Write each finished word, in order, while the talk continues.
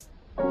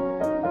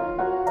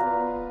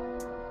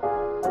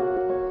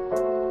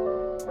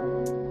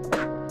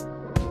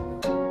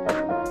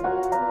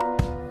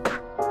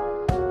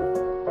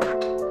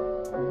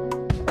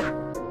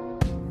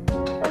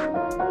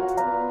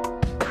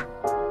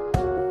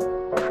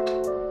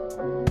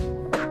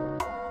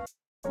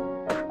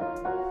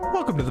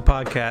Welcome to the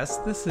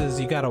podcast. This is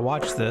You Gotta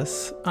Watch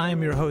This. I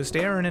am your host,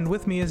 Aaron, and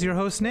with me is your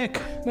host,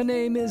 Nick. My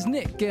name is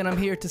Nick, and I'm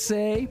here to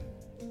say...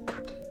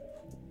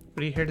 What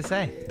are you here to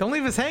say? Don't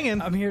leave us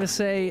hanging. I'm here to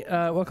say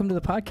welcome to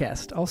the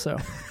podcast, also.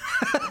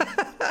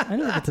 I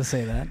didn't get to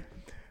say that.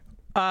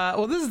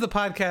 Well, this is the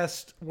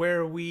podcast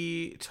where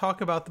we talk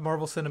about the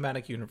Marvel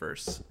Cinematic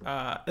Universe.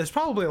 There's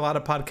probably a lot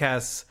of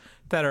podcasts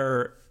that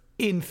are,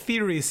 in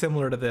theory,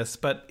 similar to this,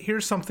 but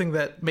here's something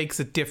that makes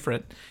it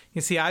different. You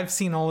see, I've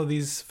seen all of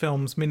these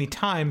films many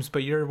times,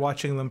 but you're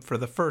watching them for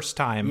the first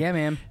time. Yeah,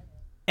 man.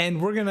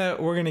 And we're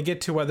gonna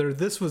get to whether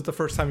this was the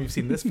first time you've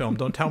seen this film.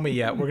 Don't tell me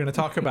yet. We're gonna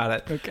talk about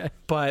it. Okay.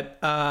 But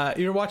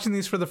you're watching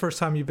these for the first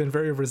time. You've been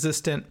very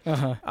resistant.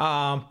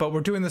 But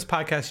we're doing this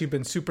podcast. You've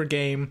been super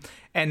game,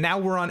 and now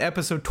we're on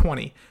episode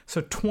 20.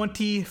 So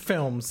 20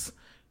 films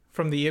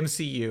from the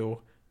MCU.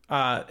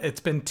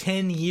 It's been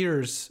 10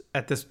 years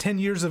at this. 10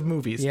 years of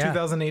movies. Yeah.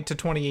 2008 to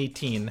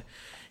 2018,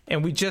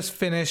 and we just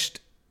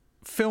finished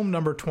film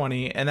number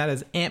 20, and that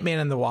is Ant-Man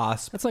and the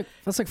Wasp. That's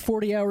like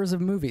 40 hours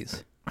of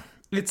movies.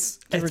 It's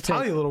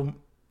probably a little,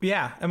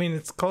 yeah. I mean,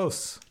 it's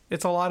close.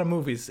 It's a lot of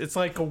movies. It's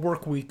like a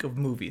work week of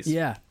movies.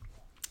 Yeah.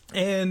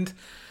 And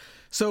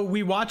so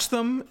we watch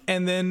them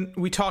and then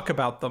we talk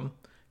about them,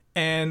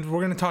 and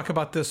we're going to talk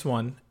about this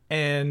one.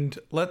 And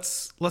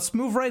let's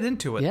move right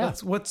into it. Yeah.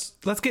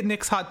 Let's get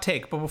Nick's hot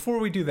take. But before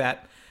we do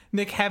that,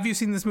 Nick, have you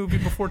seen this movie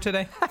before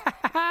today?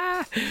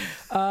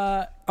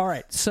 All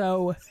right.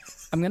 So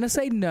I'm going to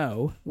say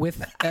no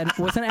with an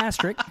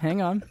asterisk.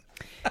 Hang on.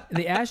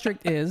 The asterisk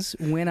is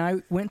when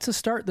I went to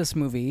start this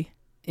movie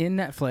in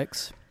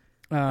Netflix,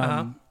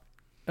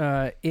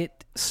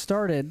 it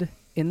started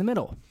in the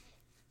middle.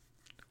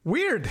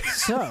 Weird.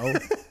 So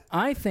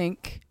I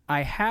think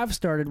I have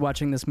started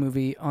watching this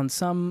movie on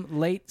some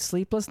late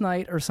sleepless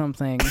night or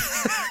something,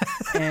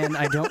 and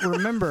I don't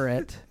remember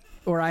it,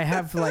 or I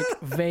have like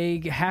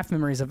vague half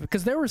memories of it,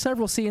 because there were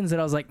several scenes that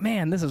I was like,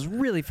 man, this is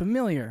really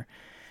familiar.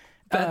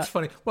 That's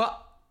funny.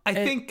 Well, I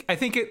think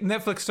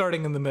Netflix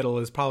starting in the middle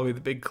is probably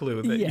the big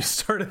clue that you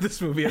started this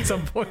movie at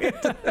some point.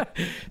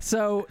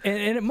 So,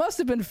 and it must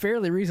have been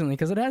fairly recently,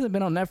 because it hasn't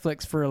been on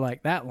Netflix for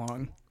like that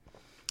long.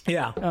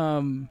 Yeah.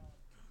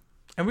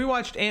 And we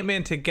watched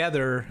Ant-Man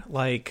together,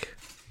 like,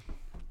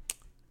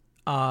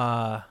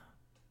 I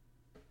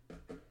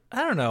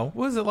don't know.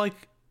 Was it like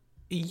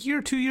a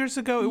year, 2 years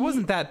ago? It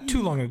wasn't that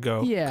too long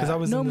ago. Yeah. Because I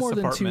was no in this more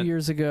than apartment. 2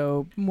 years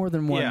ago. More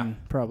than one,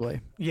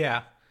 probably.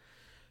 Yeah.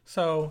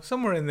 So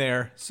somewhere in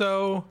there.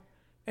 So,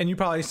 and you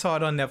probably saw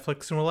it on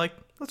Netflix and were like,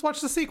 let's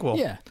watch the sequel.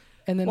 Yeah.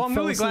 And then well, I'm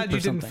really glad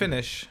you didn't something.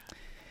 finich.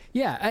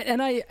 Yeah,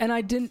 and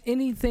I didn't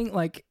anything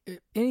like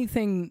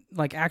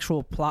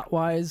actual plot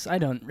wise. I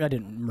didn't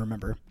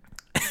remember.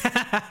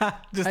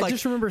 I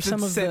just remember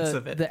some of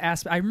the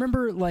aspect. I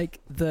remember like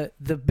the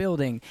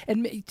building,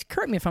 and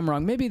correct me if I'm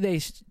wrong. Maybe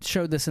they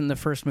showed this in the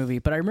first movie,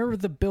 but I remember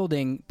the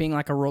building being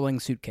like a rolling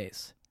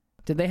suitcase.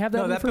 Did they have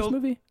that in the first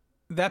movie?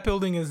 That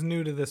building is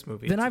new to this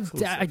movie. Then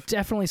I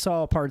definitely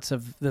saw parts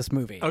of this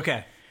movie.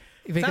 Okay.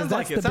 Because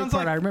that's the big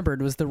part I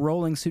remembered was the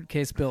rolling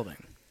suitcase building.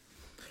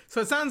 So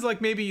it sounds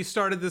like maybe you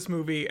started this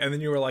movie and then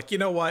you were like, you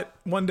know what?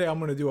 One day I'm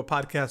going to do a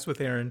podcast with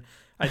Aaron.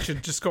 I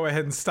should just go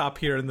ahead and stop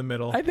here in the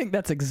middle. I think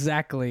that's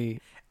exactly.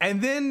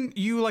 And then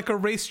you like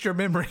erased your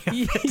memory of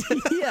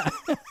it.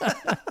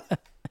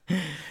 Yeah.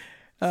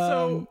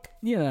 So,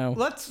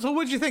 So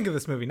what'd you think of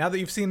this movie? Now that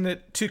you've seen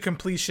it to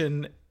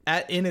completion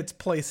in its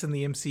place in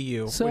the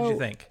MCU, what'd you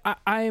think?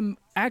 I'm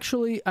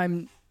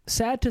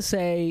sad to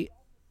say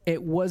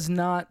it was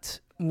not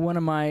one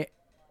of my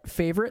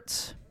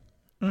favorites.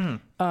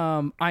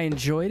 Mm-hmm. I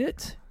enjoyed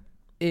it.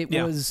 It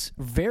was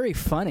very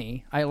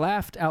funny. I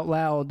laughed out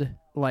loud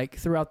like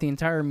throughout the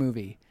entire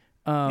movie.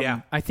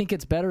 I think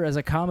it's better as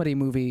a comedy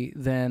movie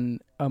than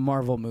a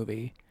Marvel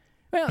movie.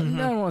 Well, I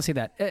don't want to say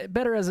that.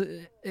 Better as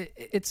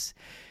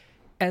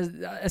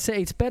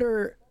it's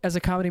better as a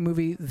comedy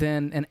movie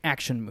than an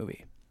action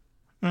movie.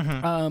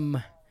 Mm-hmm.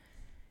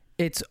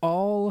 It's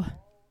all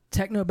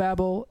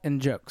technobabble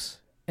and jokes.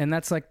 And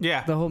that's like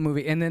the whole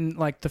movie. And then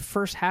like the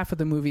first half of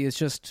the movie is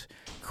just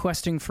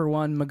questing for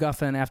one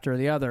MacGuffin after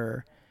the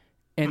other.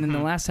 And then the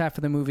last half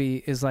of the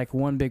movie is like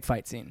one big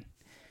fight scene.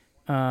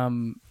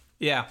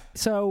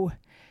 So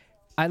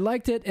I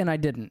liked it and I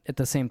didn't at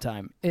the same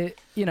time. Don't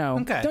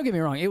get me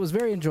wrong. It was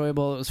very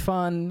enjoyable. It was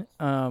fun.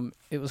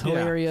 It was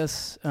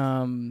hilarious.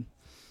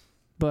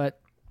 But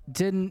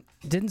didn't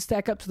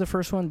stack up to the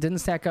first one. Didn't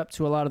stack up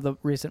to a lot of the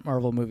recent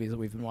Marvel movies that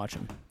we've been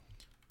watching.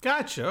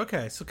 Gotcha.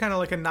 Okay. So kind of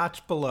like a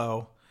notch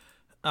below.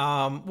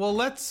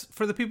 Well,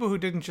 for the people who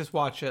didn't just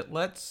watch it,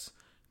 let's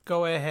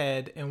go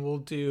ahead and we'll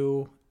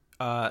do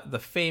the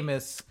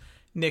famous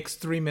Nick's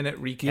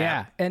 3-minute recap.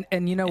 Yeah.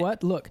 And you know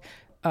what? Look,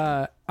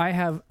 I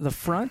have the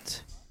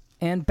front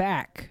and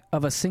back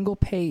of a single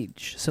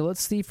page. So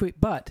let's see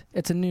but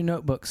it's a new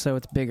notebook, so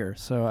it's bigger.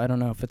 So I don't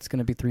know if it's going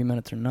to be 3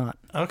 minutes or not.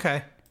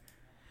 Okay.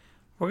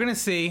 We're going to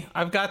see.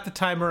 I've got the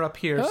timer up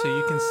here so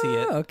you can see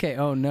it. Okay.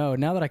 Oh, no.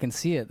 Now that I can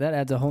see it, that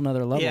adds a whole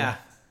nother level. Yeah.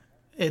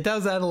 It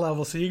does add a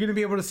level, so you're going to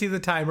be able to see the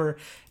timer,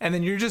 and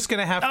then you're just going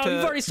to have to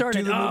you've already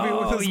started. do the movie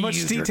with as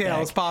much detail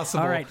as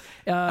possible. All right.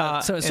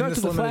 So it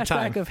starts with a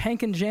flashback of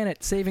Hank and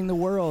Janet saving the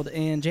world,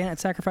 and Janet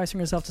sacrificing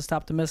herself to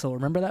stop the missile.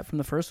 Remember that from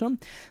the first one?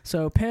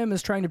 So Pym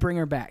is trying to bring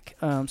her back.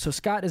 So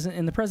Scott is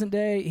in the present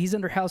day. He's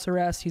under house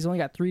arrest. He's only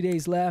got 3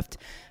 days left.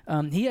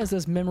 He has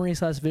this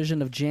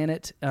memory/vision of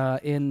Janet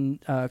in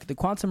the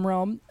quantum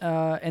realm,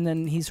 and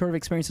then he sort of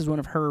experiences one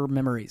of her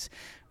memories.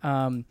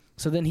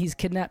 So then he's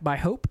kidnapped by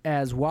Hope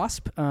as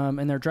Wasp,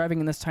 and they're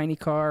driving in this tiny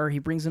car. He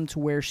brings them to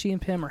where she and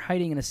Pym are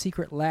hiding in a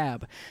secret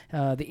lab.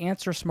 The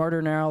ants are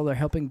smarter now. They're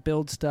helping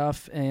build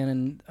stuff,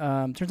 and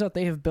turns out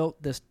they have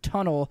built this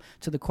tunnel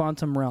to the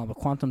quantum realm, a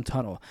quantum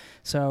tunnel.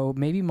 So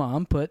maybe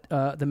Mom put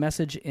the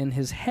message in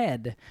his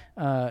head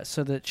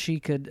so that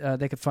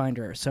they could find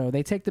her. So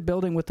they take the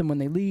building with them when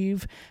they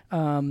leave,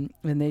 and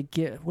they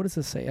get, what does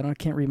this say? I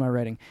can't read my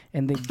writing.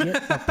 And they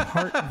get a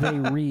part they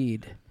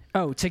read.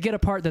 Oh, to get a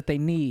part that they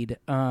need,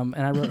 and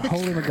I wrote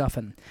Holy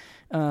MacGuffin.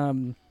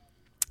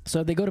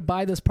 So they go to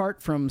buy this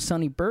part from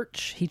Sonny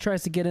Birch. He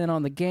tries to get in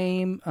on the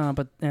game,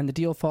 and the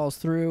deal falls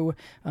through.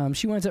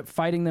 She winds up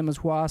fighting them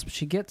as Wasp.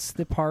 She gets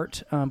the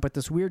part, but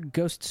this weird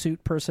ghost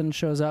suit person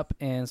shows up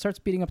and starts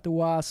beating up the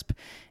Wasp.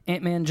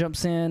 Ant-Man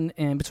jumps in,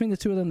 and between the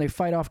two of them, they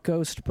fight off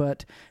Ghost,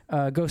 but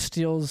Ghost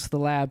steals the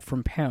lab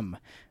from Pym.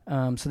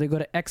 So they go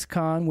to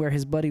X-Con, where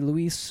his buddy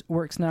Luis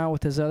works now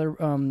with his other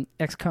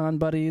X-Con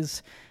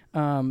buddies.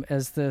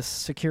 As this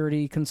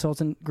security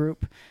consultant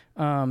group.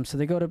 So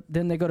they go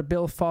to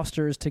Bill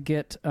Foster's to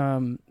get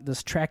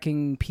this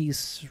tracking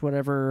piece,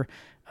 whatever.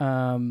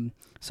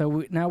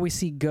 Now we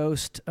see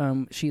Ghost.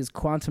 She is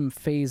quantum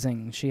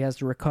phasing. She has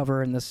to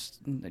recover in this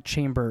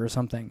chamber or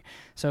something.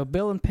 So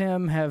Bill and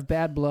Pym have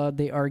bad blood.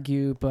 They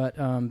argue, but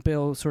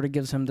Bill sort of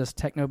gives him this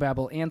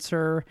technobabble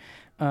answer.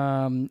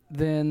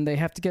 Then they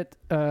have to get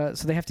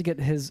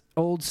his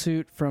old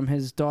suit from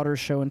his daughter's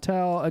show and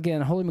tell.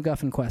 Again, Holy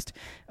MacGuffin quest.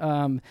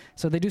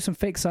 So they do some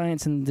fake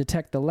science and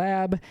detect the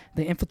lab.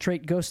 They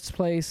infiltrate Ghost's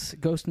place.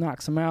 Ghost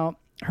knocks him out.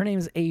 Her name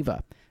is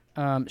Ava.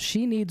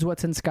 She needs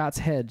what's in Scott's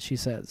head, she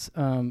says,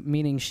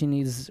 meaning she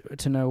needs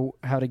to know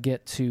how to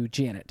get to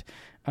Janet.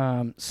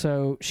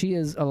 So she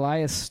is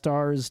Elias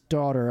Starr's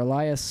daughter.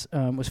 Elias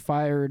was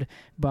fired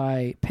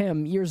by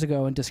Pym years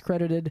ago and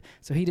discredited,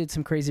 so he did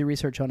some crazy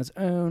research on his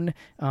own.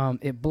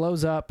 It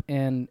blows up,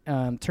 and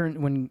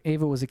when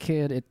Ava was a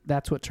kid,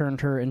 that's what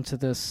turned her into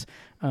this.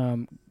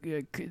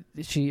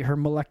 Her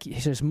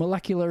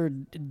molecular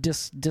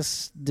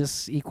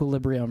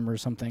disequilibrium or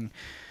something.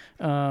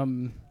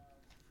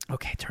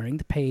 Okay, turning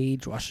the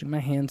page, washing my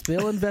hands.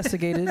 Bill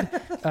investigated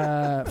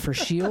for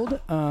S.H.I.E.L.D.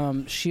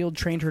 S.H.I.E.L.D.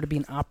 trained her to be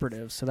an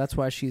operative, so that's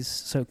why she's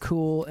so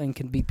cool and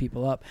can beat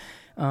people up.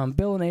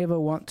 Bill and Ava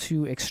want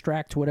to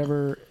extract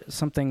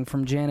something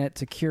from Janet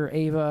to cure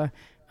Ava,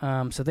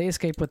 so they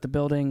escape with the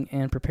building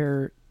and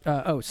prepare...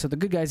 so the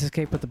good guys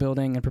escape with the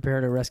building and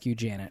prepare to rescue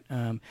Janet.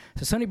 So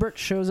Sonny Birch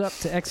shows up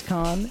to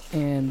X-Con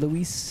and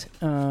Luis,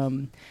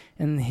 and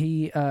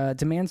he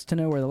demands to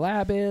know where the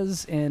lab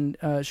is and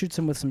shoots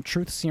him with some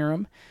truth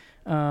serum,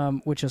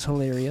 which is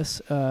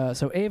hilarious.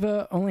 So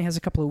Ava only has a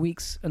couple of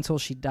weeks until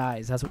she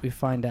dies. That's what we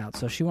find out.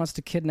 So she wants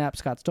to kidnap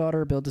Scott's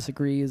daughter. Bill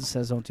disagrees,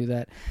 says don't do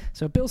that.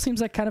 So Bill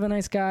seems like kind of a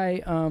nice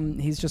guy.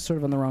 He's just sort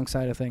of on the wrong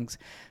side of things.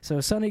 So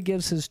Sonny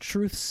gives his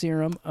truth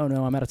serum. Oh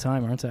no, I'm out of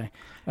time, aren't I?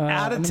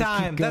 Out of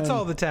time. That's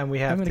all the time we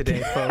have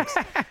today, folks.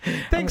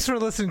 Thanks for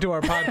listening to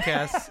our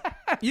podcast.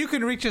 You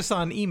can reach us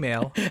on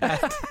email.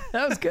 That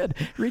was good.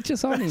 Reach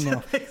us on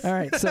email. All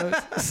right. So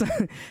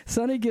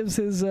Sonny gives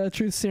his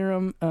truth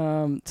serum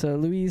to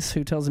Luis,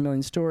 who tells a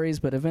million stories,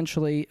 but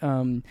eventually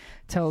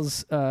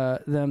tells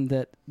them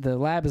that the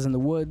lab is in the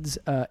woods.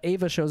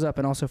 Ava shows up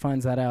and also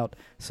finds that out.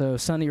 So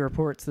Sonny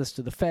reports this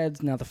to the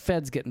feds. Now the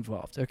feds get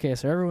involved. Okay,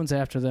 so everyone's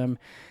after them.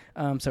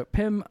 So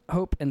Pym,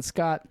 Hope, and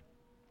Scott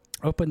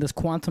open this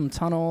quantum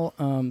tunnel.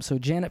 So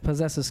Janet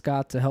possesses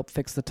Scott to help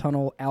fix the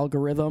tunnel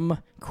algorithm,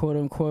 quote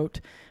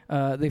unquote.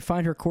 They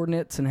find her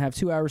coordinates and have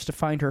 2 hours to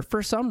find her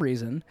for some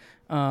reason.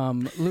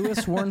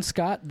 Lewis warns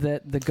Scott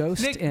that the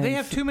ghost... They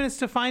have 2 minutes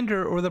to find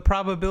her or the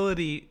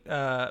probability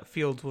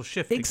field will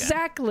shift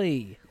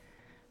exactly. Again.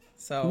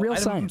 So real I'm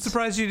science.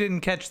 surprised you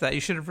didn't catch that.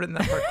 You should have written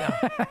that part down.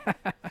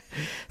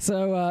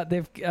 So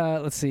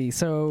let's see.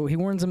 So he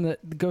warns them that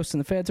the ghosts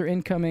and the feds are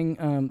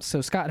incoming.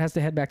 So Scott has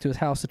to head back to his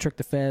house to trick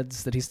the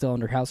feds that he's still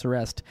under house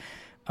arrest.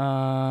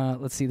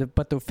 Let's see.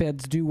 But the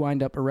feds do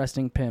wind up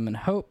arresting Pym and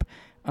Hope.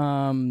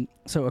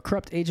 So a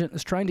corrupt agent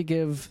is trying to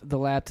give the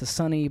lab to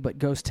Sonny, but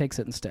Ghost takes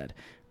it instead.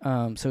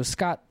 So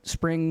Scott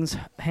springs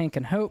Hank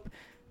and Hope.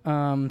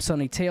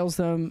 Sonny tails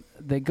them.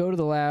 They go to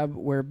the lab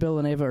where Bill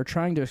and Ava are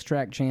trying to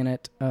extract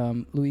Janet.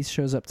 Luis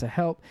shows up to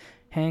help.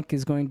 Hank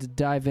is going to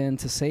dive in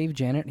to save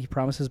Janet. He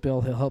promises Bill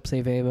he'll help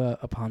save Ava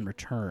upon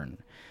return.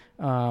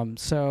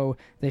 So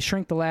they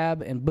shrink the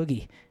lab and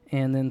boogie.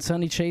 And then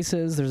Sonny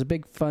chases. There's a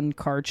big fun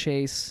car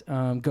chase.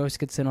 Ghost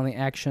gets in on the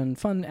action.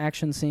 Fun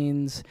action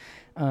scenes.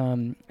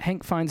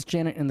 Hank finds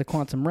Janet in the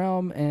quantum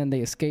realm, and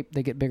they escape.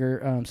 They get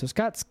bigger. So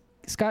Scott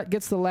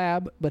gets the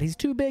lab, but he's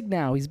too big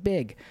now. He's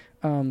big.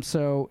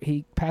 So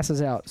he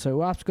passes out. So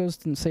Wasp goes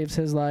and saves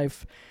his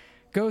life.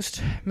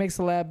 Ghost makes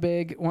the lab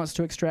big, wants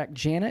to extract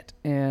Janet,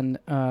 and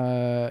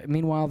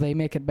meanwhile they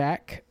make it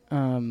back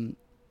in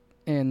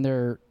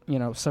their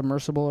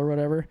submersible or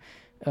whatever.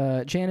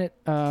 Janet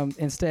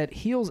instead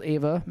heals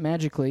Ava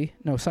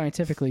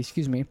scientifically,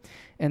 excuse me,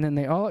 and then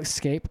they all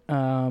escape.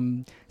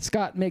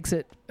 Scott makes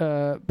it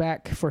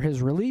back for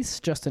his release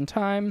just in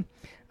time.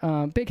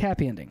 Big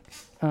happy ending.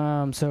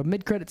 So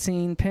mid-credit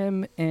scene,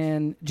 Pym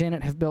and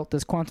Janet have built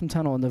this quantum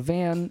tunnel in the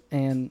van,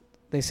 and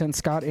they send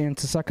Scott in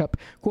to suck up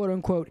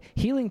quote-unquote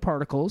healing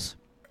particles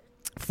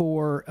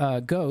for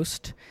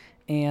Ghost.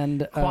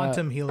 And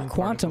quantum healing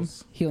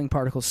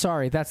particles.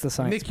 Sorry, that's the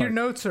science Nick, part. your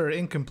notes are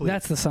incomplete.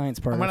 That's the science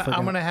part.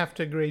 I'm gonna have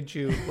to grade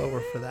you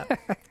lower for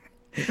that.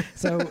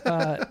 So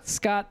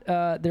Scott,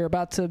 they're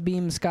about to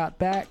beam Scott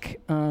back,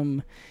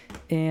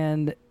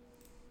 and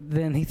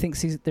then he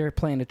thinks they're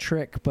playing a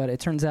trick, but it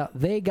turns out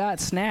they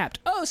got snapped.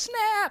 Oh,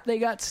 snap! They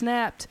got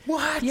snapped.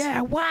 What?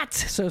 Yeah, what?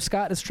 So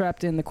Scott is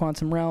trapped in the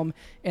quantum realm,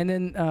 and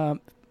then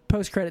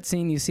post-credit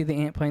scene, you see the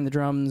ant playing the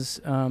drums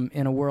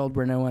in a world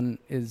where no one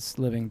is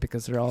living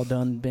because they're all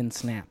been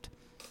snapped.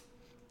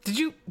 Did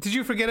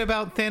you forget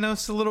about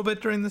Thanos a little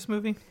bit during this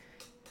movie?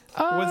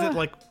 Was it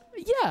like...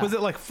 Yeah. Was it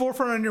like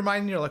forefront on your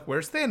mind and you're like,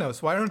 where's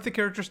Thanos? Why aren't the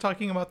characters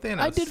talking about Thanos?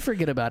 I did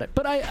forget about it,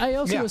 but I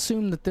also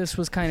assumed that this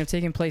was kind of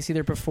taking place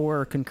either before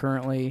or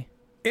concurrently.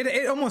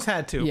 It almost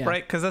had to,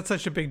 right? Because that's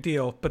such a big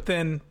deal. But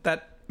then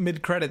that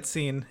mid-credit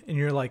scene and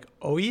you're like,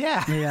 oh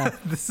yeah.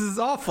 This is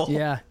awful.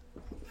 Yeah.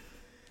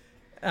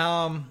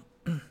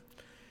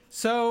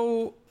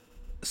 So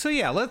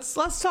yeah, let's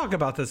talk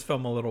about this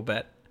film a little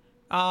bit.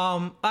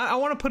 I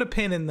want to put a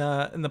pin in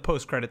the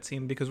post-credit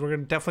scene because we're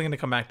definitely going to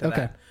come back to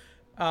that.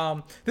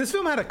 This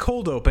film had a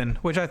cold open,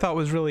 which I thought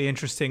was really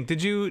interesting.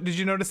 Did you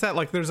notice that?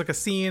 Like, there's like a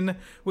scene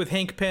with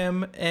Hank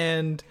Pym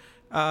and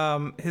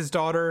his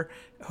daughter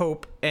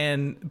Hope,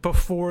 and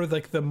before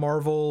like the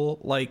Marvel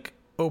like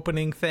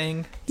opening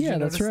thing. Did you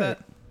notice that's right.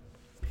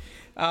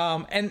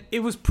 That? And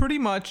it was pretty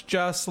much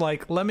just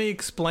like, let me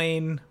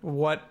explain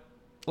what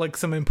like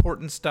some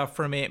important stuff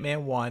from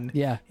Ant-Man 1.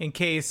 Yeah. In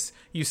case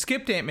you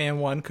skipped Ant-Man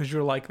 1 because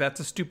you're like, that's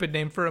a stupid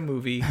name for a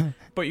movie,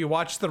 but you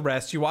watched the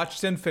rest. You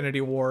watched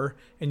Infinity War,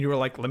 and you were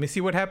like, let me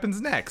see what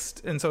happens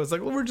next. And so it's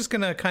like, well, we're just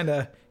going to kind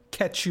of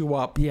catch you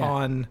up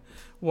on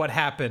what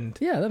happened.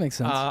 Yeah, that makes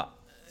sense.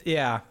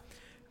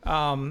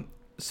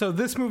 So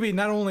this movie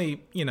not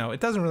only, it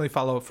doesn't really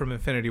follow from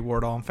Infinity War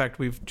at all. In fact,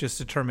 we've just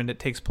determined it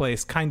takes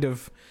place kind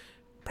of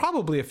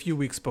probably a few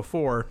weeks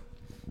before.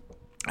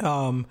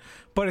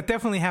 But it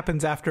definitely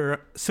happens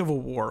after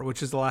Civil War,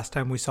 which is the last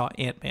time we saw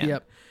Ant-Man.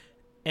 Yep.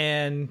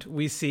 And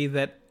we see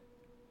that,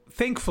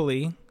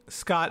 thankfully,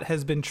 Scott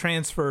has been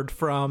transferred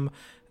from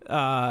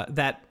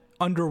that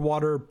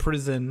underwater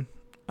prison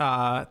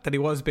that he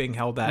was being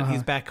held at.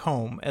 He's back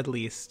home, at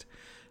least.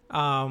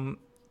 What'd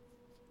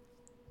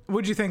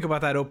you think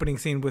about that opening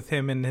scene with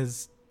him and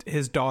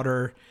his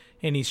daughter,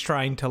 and he's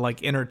trying to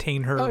like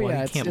entertain her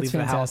while he can't leave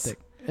the house?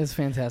 It's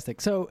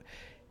fantastic. So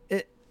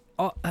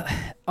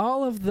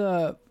all of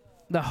the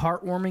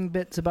heartwarming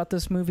bits about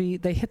this movie,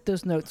 they hit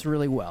those notes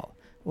really well.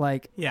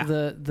 Like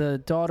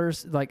the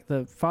daughters, like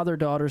the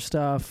father-daughter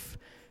stuff.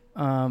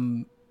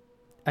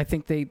 I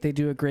think they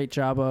do a great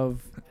job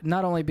of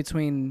not only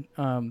between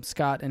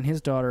Scott and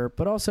his daughter,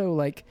 but also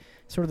like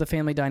sort of the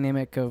family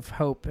dynamic of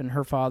Hope and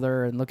her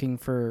father and looking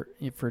for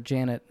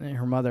Janet and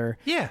her mother.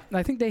 Yeah.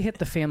 I think they hit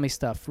the family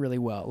stuff really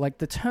well. Like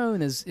the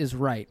tone is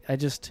right. I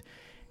just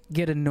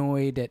get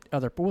annoyed at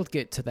other, but we'll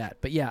get to that.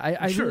 But yeah,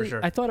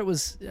 I thought it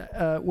was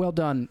well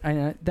done.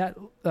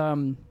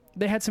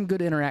 They had some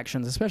good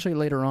interactions, especially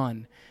later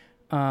on.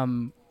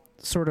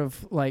 Sort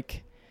of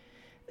like,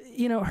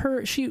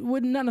 she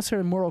would not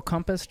necessarily moral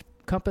compass,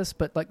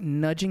 but like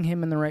nudging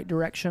him in the right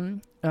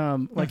direction.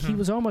 Like he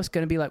was almost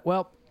going to be like,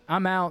 well,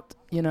 I'm out,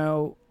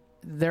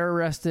 they're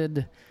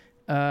arrested.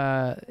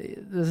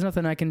 There's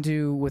nothing I can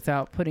do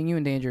without putting you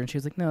in danger. And she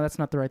was like, no, that's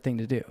not the right thing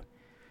to do.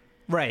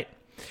 Right.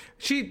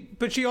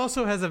 But she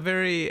also has a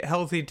very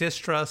healthy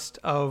distrust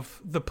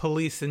of the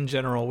police in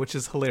general, which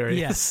is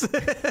hilarious.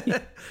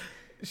 Yes.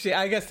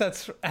 I guess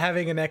that's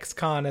having an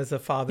ex-con as a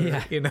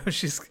father. Yeah.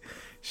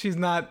 She's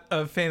not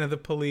a fan of the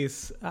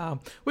police.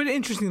 What an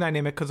interesting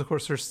dynamic, because of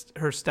course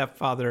her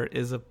stepfather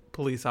is a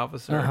police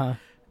officer.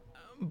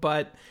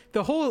 But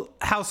the whole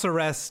house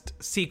arrest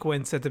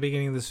sequence at the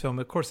beginning of this film,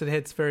 of course, it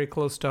hits very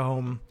close to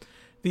home.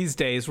 These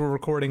days, we're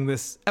recording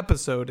this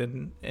episode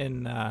in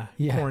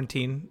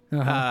quarantine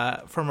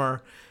from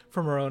our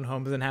own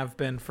homes, and have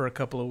been for a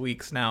couple of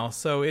weeks now.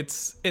 So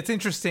it's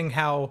interesting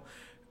how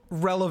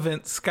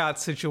relevant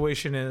Scott's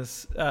situation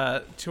is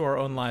to our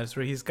own lives,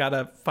 where he's got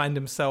to find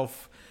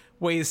himself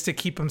ways to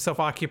keep himself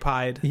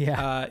occupied.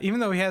 Yeah. Even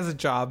though he has a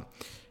job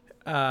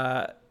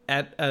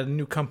at a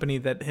new company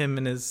that him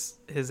and his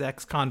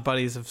ex-con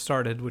buddies have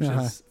started, which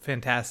is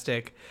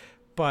fantastic.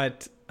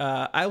 But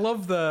I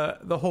love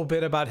the whole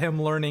bit about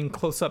him learning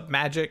close-up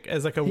magic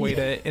as like a way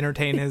to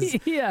entertain his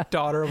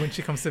daughter when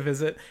she comes to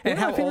visit, and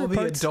how all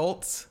the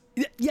adults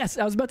Yes,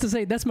 I was about to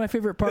say that's my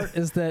favorite part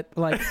is that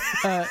like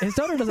his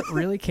daughter doesn't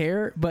really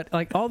care, but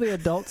like all the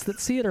adults that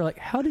see it are like,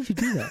 how did you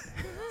do that?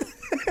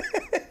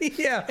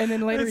 Yeah. And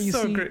then later you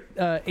see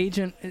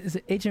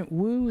Agent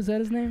Wu, is that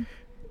his name?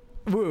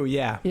 Wu,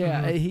 yeah.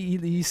 Yeah,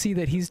 you see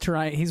that he's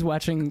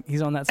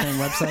on that same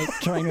website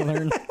trying to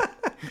learn.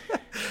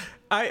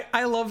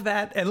 I love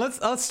that, and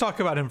let's talk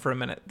about him for a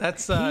minute. That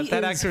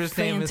actor's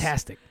name is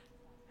fantastic.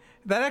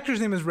 That actor's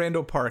name is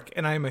Randall Park,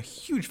 and I am a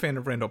huge fan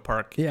of Randall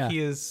Park. Yeah. He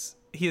is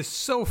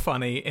so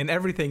funny in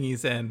everything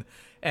he's in,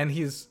 and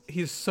he's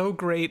so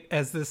great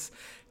as this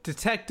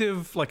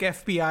detective, like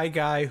FBI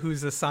guy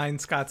who's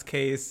assigned Scott's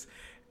case.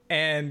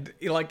 And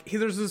like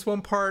there's this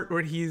one part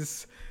where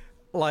he's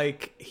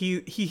like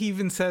he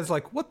even says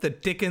like, what the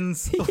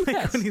dickens, like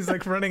Yes. when he's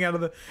like running out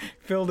of the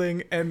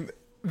building, and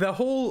the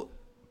whole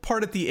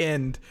part at the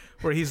end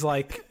where he's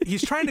like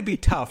he's trying to be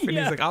tough, and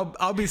Yeah. he's like,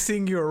 I'll be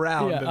seeing you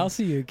around. Yeah, and, I'll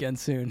see you again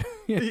soon.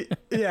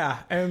 yeah,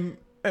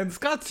 and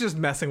Scott's just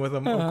messing with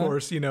him, of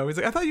course. He's like,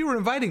 I thought you were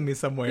inviting me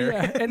somewhere.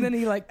 Yeah, and then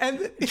he like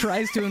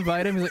tries to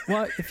invite him. He's like,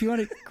 "Well, if you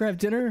want to grab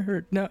dinner,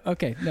 or no,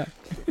 okay, no."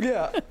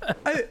 Yeah,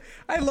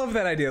 I love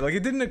that idea. Like,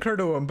 it didn't occur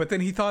to him, but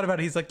then he thought about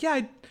it. He's like, yeah,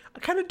 I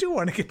kind of do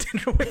want to get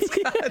dinner with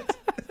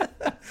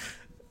Scott.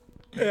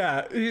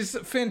 Yeah, he's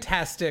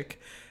fantastic,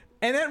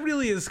 and that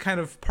really is kind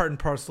of part and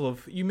parcel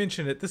of. You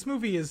mentioned it. This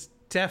movie is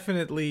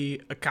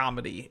definitely a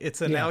comedy. It's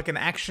like an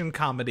action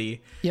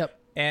comedy. Yep.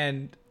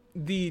 And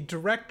the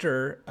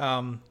director,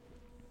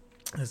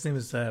 his name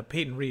is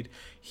Peyton Reed.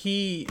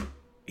 He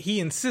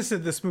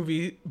insisted this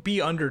movie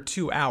be under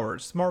 2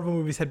 hours. Marvel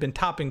movies had been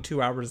topping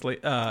 2 hours,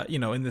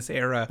 in this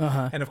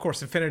era, and of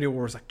course, Infinity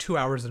War was like 2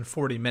 hours and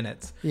 40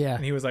 minutes. Yeah,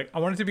 and he was like, I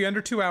want it to be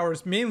under 2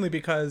 hours, mainly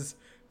because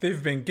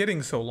they've been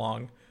getting so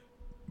long,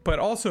 but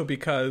also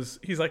because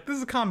he's like, this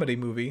is a comedy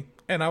movie,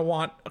 and I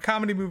want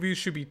comedy movies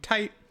should be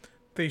tight.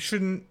 They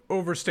shouldn't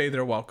overstay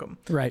their welcome.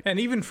 Right. And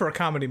even for a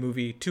comedy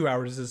movie, 2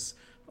 hours is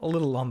a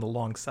little on the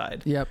long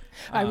side. Yep.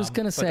 I was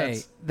going to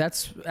say,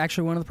 that's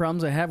actually one of the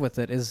problems I have with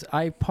it is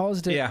I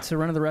paused it to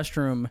run to the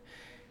restroom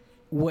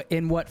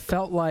in what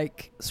felt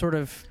like sort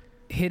of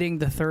hitting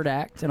the third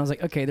act. And I was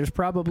like, okay, there's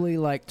probably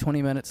like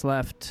 20 minutes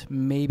left,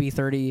 maybe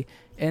 30.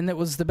 And it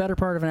was the better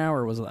part of an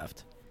hour was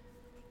left.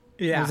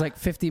 Yeah. It was like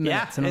 50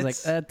 minutes. And I was like,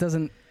 that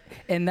doesn't...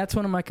 And that's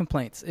one of my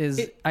complaints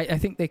is I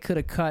think they could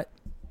have cut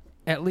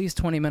at least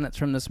 20 minutes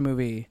from this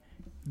movie,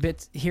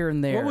 bits here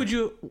and there. What would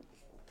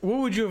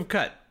you have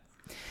cut?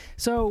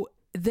 So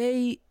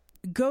they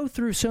go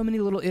through so many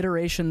little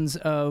iterations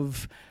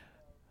of...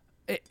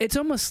 It's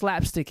almost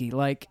slapsticky.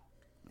 Like,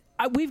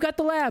 we've got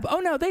the lab. Oh,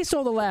 no, they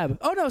stole the lab.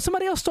 Oh, no,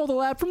 somebody else stole the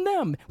lab from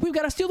them. We've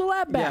got to steal the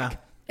lab back. Yeah.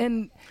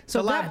 And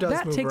so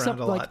that takes up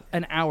like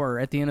an hour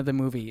at the end of the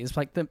movie. It's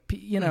like sort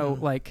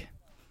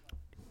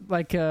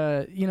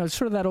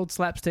of that old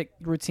slapstick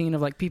routine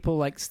of like people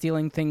like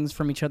stealing things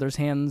from each other's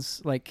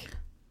hands, like,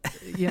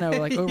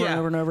 like over and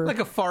over and over. Like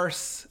a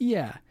farce.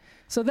 Yeah.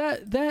 So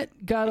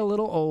that got a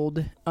little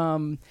old.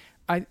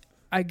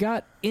 I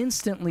got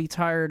instantly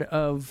tired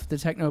of the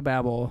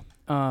technobabble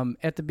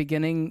at the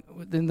beginning.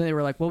 Then they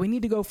were like, well, we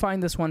need to go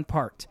find this one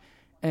part.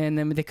 And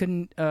then they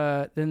couldn't.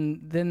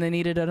 Then they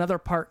needed another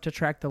part to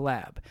track the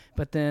lab.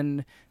 But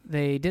then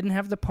they didn't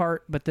have the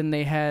part. But then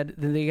they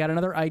got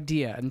another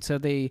idea, and so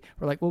they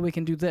were like, "Well, we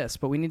can do this,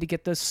 but we need to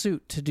get this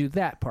suit to do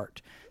that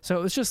part." So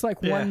it was just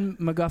like one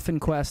MacGuffin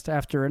quest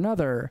after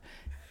another.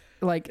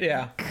 Like,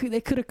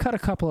 they could have cut a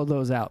couple of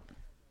those out.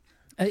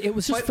 It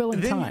was just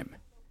filling time.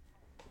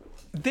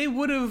 They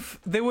would have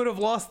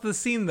lost the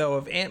scene though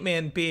of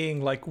Ant-Man being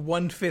like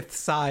 1/5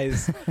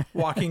 size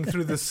walking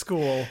through the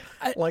school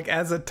like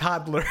as a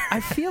toddler. I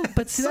feel,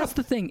 but see, that's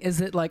the thing is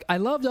that like I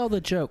loved all the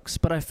jokes,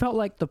 but I felt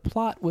like the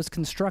plot was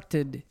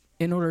constructed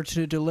in order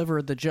to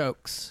deliver the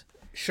jokes.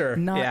 Sure.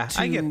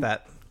 I get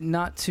that.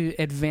 Not to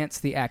advance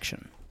the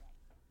action.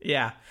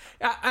 Yeah,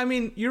 I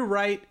mean you're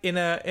right. In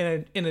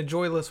a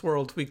joyless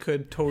world, we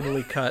could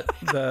totally cut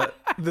the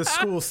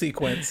school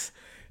sequence.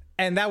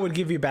 And that would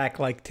give you back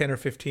like 10 or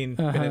 15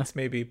 minutes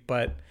maybe.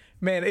 But,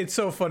 man, it's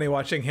so funny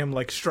watching him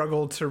like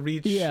struggle to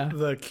reach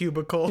the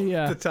cubicle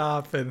at the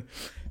top. And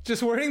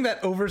just wearing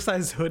that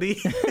oversized hoodie.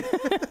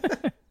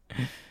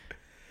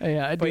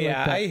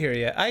 I hear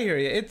you.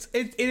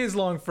 It is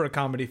long for a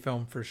comedy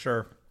film for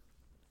sure.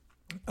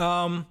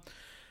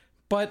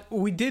 But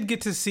we did get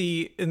to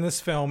see in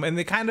this film, and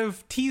they kind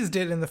of teased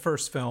it in the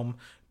first film,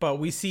 but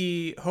we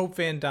see Hope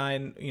Van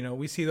Dyne,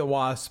 we see the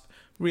Wasp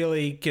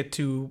really get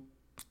to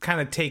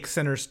kind of take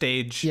center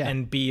stage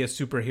and be a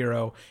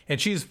superhero, and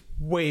she's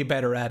way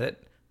better at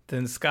it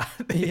than Scott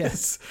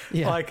is.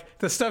 Like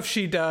the stuff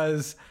she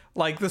does,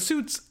 like the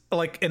suit's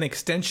like an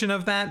extension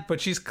of that, but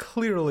she's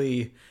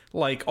clearly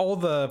like all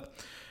the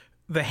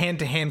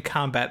hand-to-hand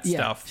combat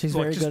stuff. She's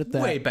very good at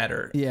that. Way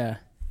better. Yeah.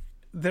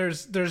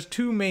 There's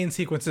two main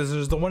sequences.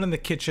 There's the one in the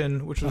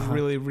kitchen, which was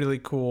really, really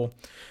cool.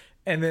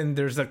 And then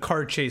there's a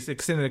car chase,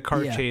 extended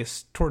car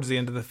chase towards the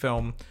end of the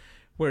film,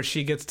 where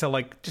she gets to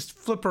like just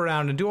flip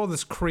around and do all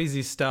this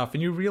crazy stuff.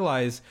 And you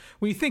realize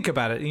when you think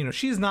about it, you know,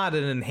 she's not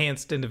an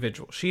enhanced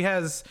individual.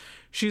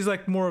 She's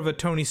like more of a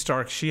Tony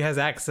Stark. She has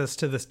access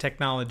to this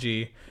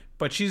technology,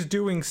 but she's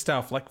doing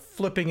stuff like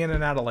flipping in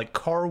and out of like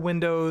car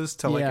windows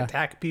to like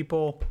attack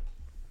people.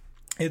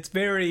 It's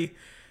very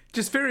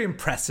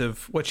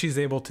impressive what she's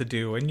able to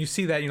do. And you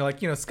see that, you're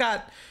like, you know,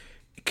 Scott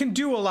can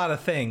do a lot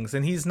of things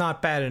and he's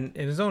not bad in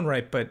his own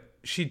right, but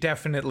she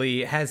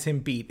definitely has him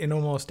beat in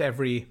almost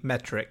every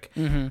metric.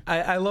 Mm-hmm.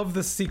 I love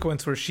the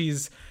sequence where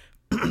she's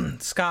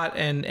Scott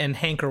and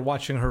Hank are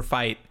watching her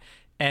fight,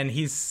 and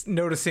he's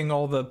noticing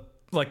all the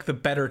like the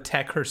better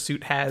tech her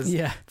suit has,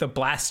 the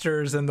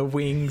blasters and the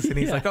wings, and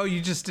he's like, "Oh,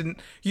 you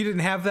didn't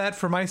have that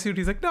for my suit?"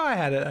 He's like, "No, I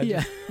had it. I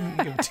just didn't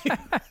give it to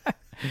you."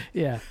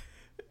 Yeah,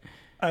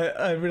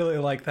 I really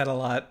like that a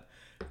lot.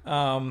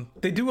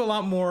 They do a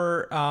lot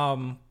more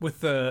with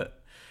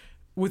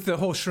the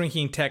whole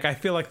shrinking tech. I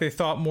feel like they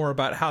thought more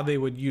about how they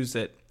would use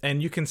it,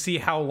 and you can see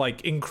how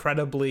like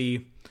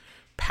incredibly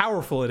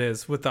powerful it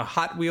is with the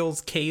Hot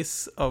Wheels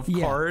case of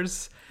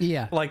cars.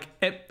 Yeah, like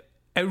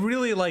I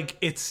really like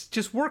it's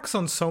just works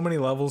on so many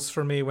levels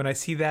for me when I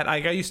see that. I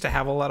used to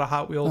have a lot of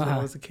Hot Wheels when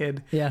I was a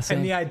kid. Yeah, same.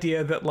 And the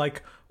idea that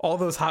like all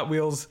those Hot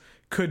Wheels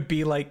could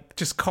be like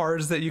just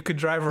cars that you could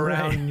drive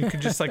around and you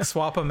could just like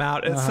swap them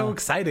out. It's so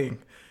exciting.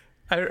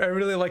 I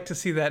really like to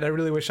see that. I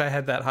really wish I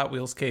had that Hot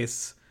Wheels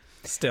case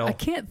still. I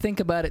can't think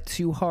about it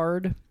too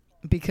hard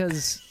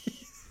because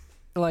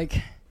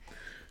like,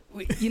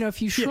 you know,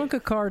 if you shrunk a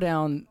car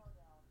down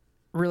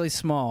really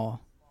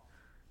small,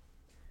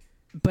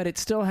 but it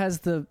still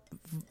has the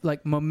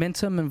like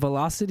momentum and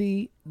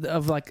velocity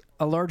of like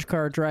a large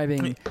car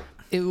driving,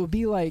 it would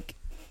be like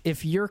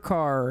if your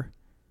car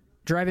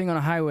driving on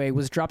a highway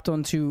was dropped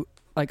onto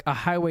like a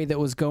highway that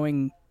was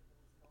going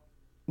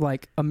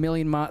like a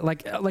million miles,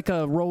 like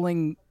a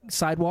rolling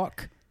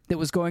sidewalk that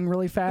was going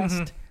really fast.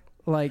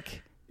 Mm-hmm.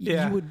 Like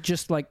you would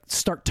just like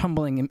start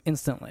tumbling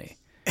instantly.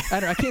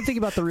 I can't think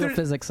about the real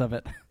physics of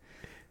it.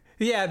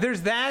 Yeah,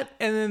 there's that,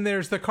 and then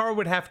there's the car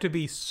would have to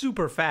be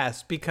super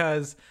fast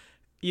because,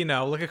 you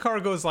know, like a car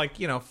goes like,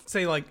 you know,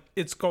 say like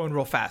it's going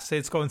real fast. Say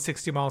it's going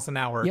 60 miles an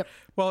hour. Yep.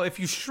 Well, if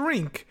you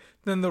shrink,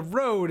 then the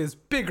road is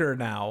bigger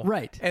now.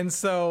 Right. And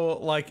so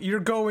like you're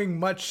going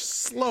much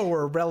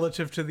slower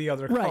relative to the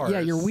other cars. Right, yeah,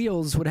 your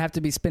wheels would have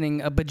to be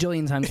spinning a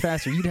bajillion times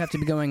faster. You'd have to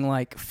be going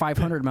like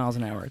 500 miles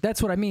an hour.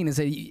 That's what I mean is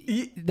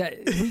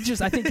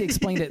that I think they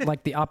explained it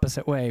like the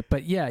opposite way.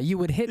 But yeah, you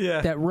would hit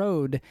that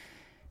road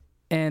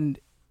and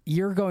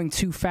you're going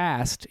too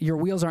fast. Your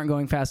wheels aren't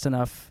going fast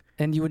enough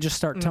and you would just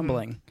start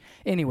tumbling.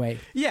 Anyway.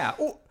 Yeah,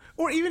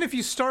 or even if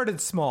you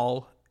started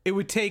small, it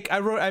would take,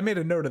 I made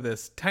a note of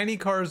this. Tiny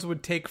cars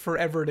would take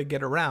forever to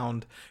get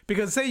around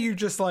because say you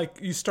just like,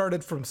 you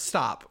started from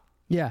stop.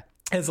 Yeah.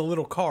 As a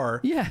little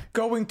car. Yeah.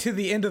 Going to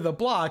the end of the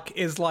block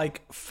is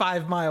like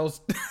 5 miles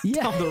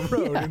down the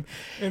road. Yeah.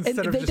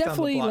 Instead of they just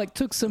definitely down the block. like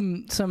took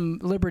some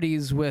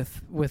liberties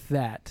with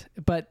that.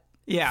 But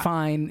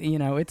fine, you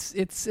know,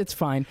 it's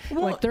fine.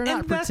 Well, like they're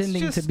not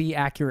pretending to be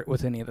accurate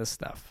with any of this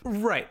stuff.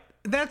 Right.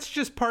 That's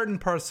just part and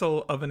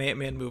parcel of an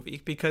Ant-Man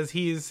movie because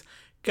he's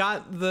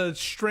got the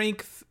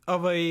strength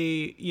of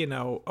a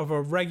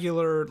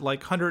regular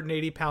like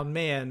 180-pound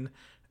man,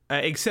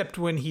 except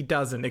when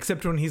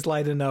he's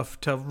light enough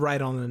to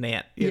ride on an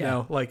ant, you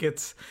know, like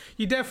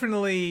you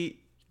definitely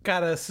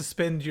gotta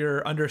suspend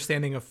your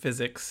understanding of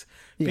physics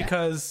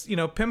because, you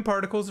know, PIM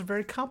particles are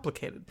very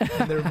complicated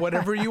and they're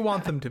whatever you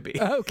want them to be.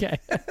 Okay.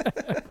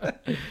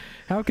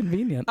 How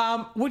convenient.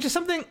 Which is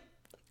something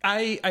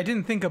I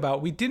didn't think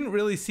about. We didn't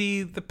really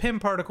see the PIM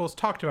particles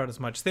talked about as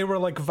much. They were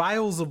like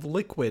vials of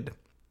liquid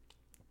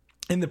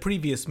in the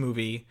previous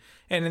movie,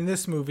 and in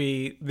this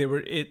movie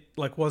it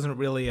wasn't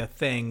really a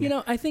thing. You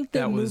know, I think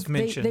that was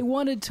mentioned. They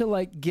wanted to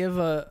like give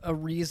a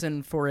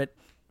reason for it,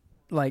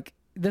 like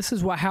this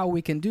is how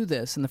we can do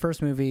this in the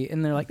first movie,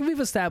 and they're like, we've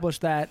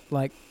established that,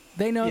 like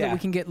they know that we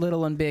can get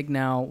little and big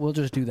now. We'll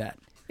just do that.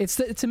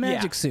 It's a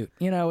magic suit,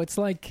 you know. It's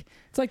like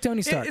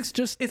Tony Stark.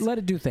 It's let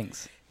it do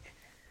things.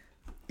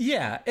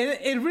 Yeah,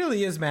 it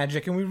really is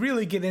magic, and we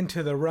really get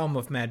into the realm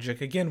of magic.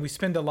 Again, we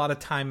spend a lot of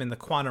time in the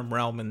quantum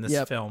realm in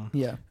this film.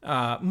 Yeah.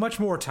 Much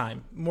more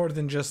time, more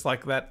than just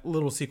like that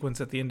little sequence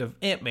at the end of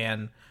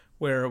Ant-Man,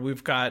 where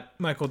we've got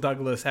Michael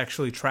Douglas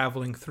actually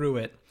traveling through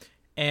it.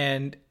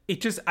 And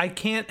I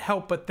can't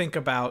help but think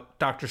about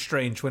Doctor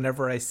Strange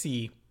whenever I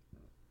see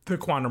the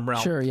quantum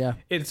realm. Sure, yeah.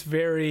 It's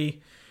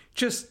very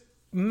just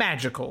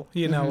magical,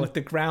 you know, like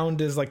the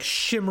ground is like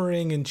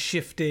shimmering and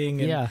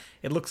shifting, and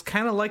it looks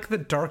kind of like the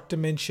dark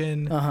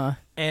dimension.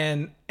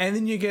 And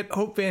then you get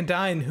Hope Van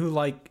Dyne, who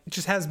like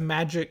just has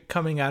magic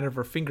coming out of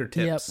her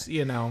fingertips,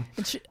 you know,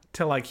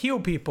 to like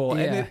heal people.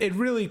 And it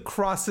really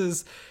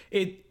crosses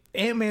it.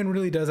 Ant-Man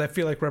really does, I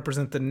feel like,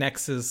 represent the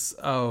nexus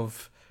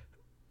of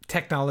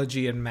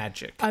technology and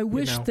magic. I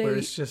wish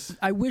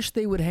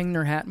they would hang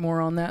their hat more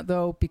on that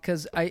though,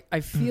 because I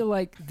feel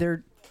like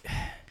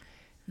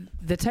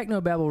the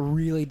technobabble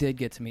really did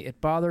get to me.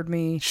 It bothered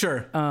me.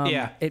 Sure.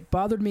 It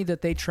bothered me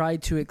that they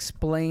tried to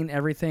explain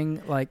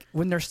everything. Like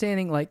when they're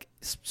standing, like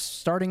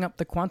starting up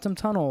the quantum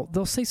tunnel,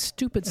 they'll say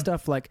stupid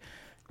stuff like,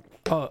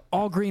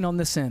 all green on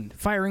this end,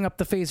 firing up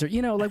the phaser,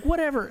 like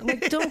whatever.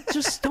 Like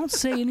don't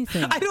say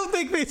anything. I don't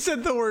think they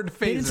said the word phaser.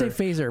 They didn't say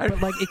phaser,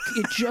 but like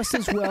it just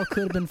as well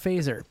could have been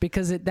phaser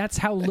because that's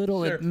how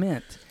little it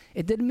meant.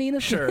 It didn't mean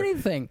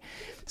anything.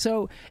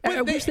 So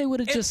I wish they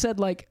would have just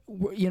said like,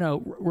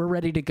 we're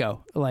ready to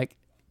go. Like,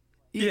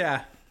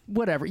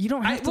 whatever. You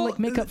don't have to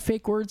make up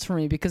fake words for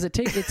me because it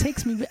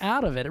takes me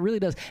out of it. It really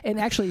does. And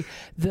actually,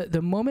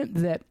 the moment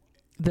that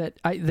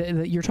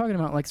you're talking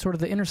about, like sort of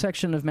the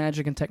intersection of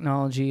magic and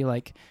technology,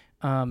 like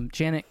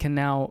Janet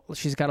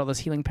she's got all this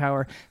healing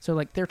power. So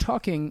like they're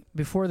talking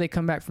before they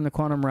come back from the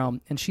quantum realm,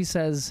 and she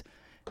says,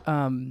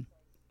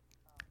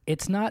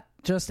 it's not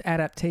just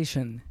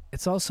adaptation,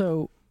 it's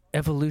also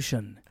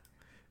evolution.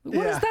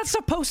 What is that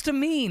supposed to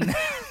mean?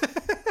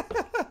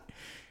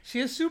 She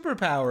has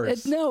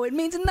superpowers. It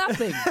means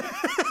nothing.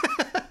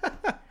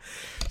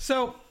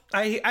 So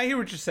I hear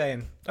what you're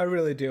saying. I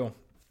really do.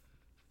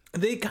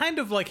 They kind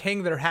of like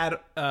hang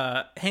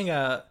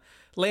a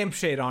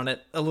lampshade on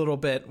it a little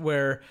bit,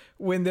 where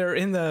when they're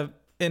in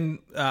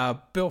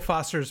Bill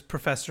Foster's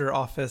professor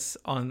office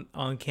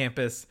on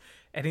campus,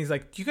 and he's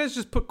like, "Do you guys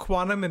just put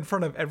quantum in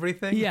front of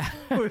everything?" Yeah.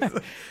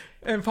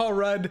 And Paul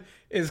Rudd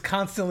is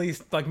constantly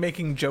like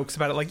making jokes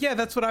about it, like, "Yeah,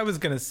 that's what I was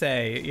gonna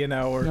say,"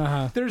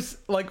 Or there's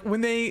like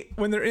when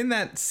they're in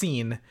that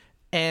scene,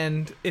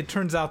 and it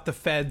turns out the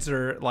feds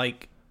are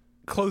like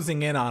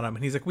closing in on him,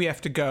 and he's like, "We have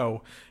to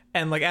go."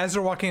 And like as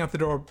they're walking out the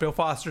door, Bill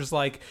Foster's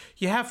like,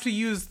 "You have to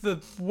use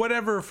the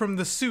whatever from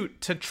the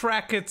suit to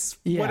track its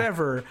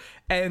whatever,"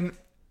 and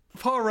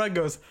Paul Rudd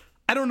goes,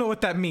 "I don't know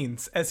what that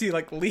means," as he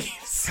like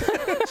leaves.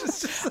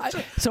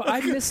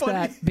 I missed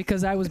that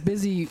because I was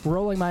busy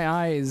rolling my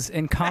eyes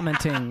and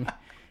commenting.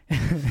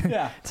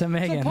 To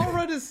Megan. So Paul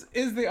Rudd is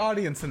the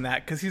audience in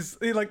that, because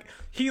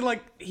he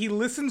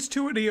listens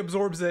to it, he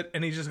absorbs it,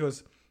 and he just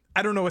goes,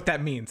 "I don't know what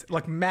that means,"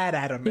 like mad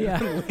at him,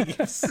 and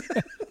leaves.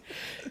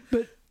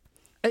 But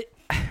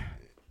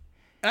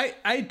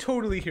I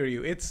totally hear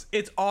you. It's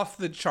off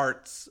the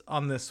charts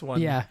on this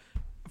one. Yeah.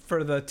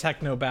 For the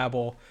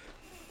technobabble,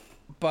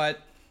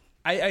 but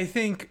I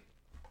think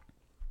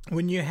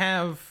when you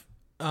have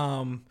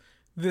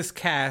this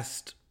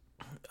cast,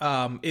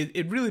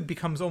 it really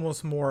becomes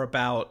almost more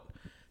about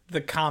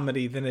the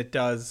comedy than it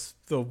does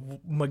the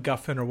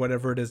MacGuffin or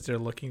whatever it is they're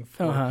looking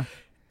for.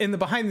 In the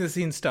behind the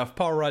scenes stuff,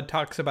 Paul Rudd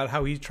talks about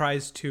how he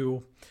tries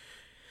to,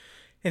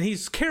 and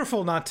he's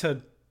careful not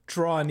to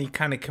draw any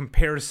kind of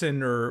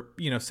comparison or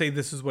say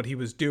this is what he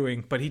was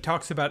doing, but he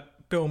talks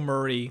about Bill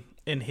Murray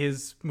in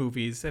his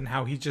movies and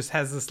how he just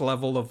has this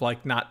level of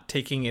like not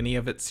taking any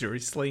of it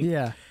seriously.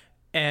 Yeah.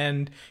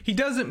 And he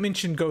doesn't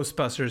mention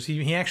Ghostbusters.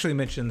 He actually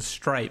mentions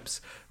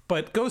Stripes.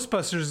 But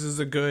Ghostbusters is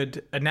a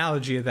good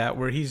analogy of that,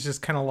 where he's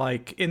just kind of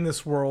like in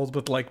this world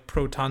with like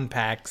proton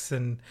packs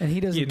and he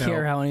doesn't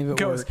care how any of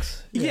it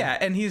works. Yeah,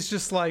 and he's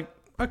just like,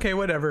 okay,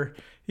 whatever,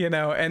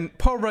 and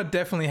Paul Rudd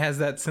definitely has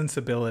that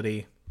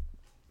sensibility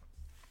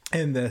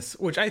in this,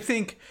 which I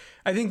think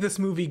this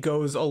movie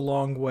goes a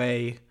long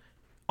way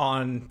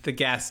on the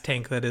gas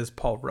tank that is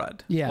Paul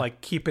Rudd. Yeah. Like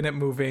keeping it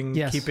moving,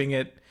 keeping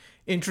it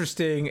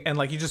interesting, and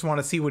like you just want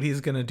to see what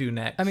he's gonna do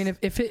next. I mean,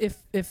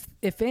 if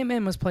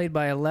Ant-Man was played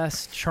by a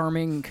less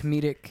charming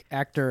comedic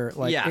actor,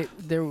 like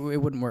it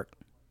wouldn't work.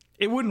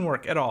 It wouldn't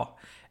work at all.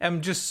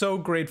 I'm just so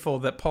grateful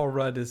that Paul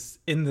Rudd is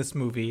in this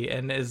movie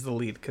and is the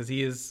lead, because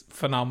he is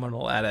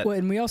phenomenal at it. Well,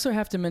 and we also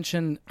have to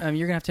mention,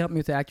 you're gonna have to help me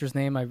with the actor's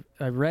name. I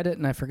read it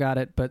and I forgot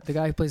it, but the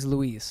guy who plays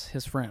Luis,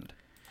 his friend.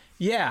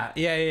 Yeah.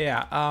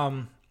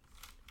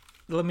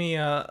 Let me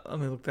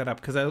look that up,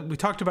 because we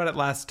talked about it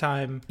last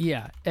time.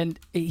 Yeah, and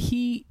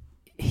he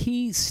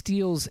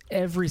steals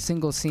every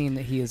single scene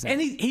that he is in.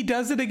 And he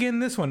does it again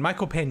this one.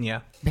 Michael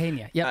Pena.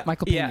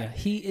 Michael Pena. Yeah.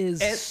 He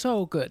is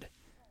so good.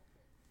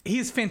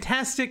 He's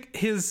fantastic.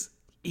 He's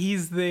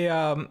the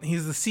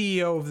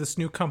CEO of this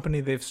new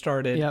company they've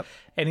started,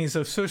 and he's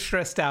so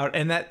stressed out.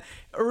 And that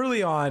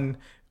early on,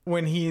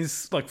 when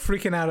he's like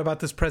freaking out about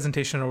this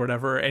presentation or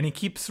whatever, and he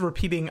keeps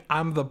repeating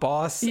 "I'm the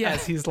boss"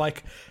 as he's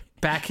like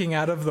backing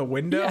out of the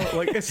window.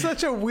 Like, it's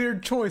such a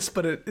weird choice,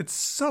 but it's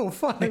so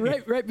funny.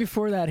 Right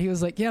before that, he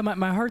was like, "Yeah,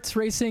 my heart's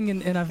racing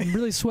and I'm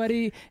really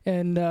sweaty,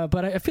 and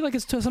but I feel like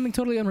it's something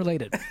totally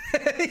unrelated."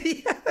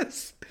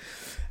 Yes.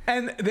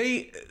 And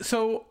they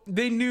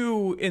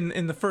knew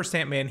in the first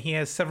Ant-Man, he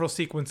has several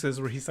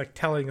sequences where he's like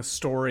telling a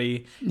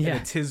story, and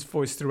it's his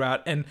voice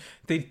throughout, and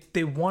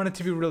they wanted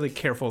to be really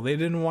careful. They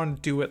didn't want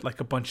to do it like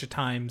a bunch of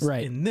times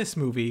in this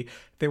movie.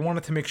 They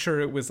wanted to make sure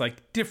it was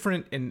like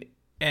different and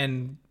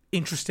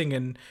interesting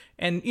and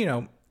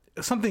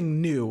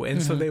something new.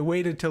 And so they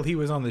waited till he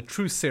was on the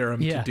truth serum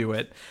to do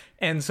it.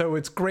 And so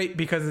it's great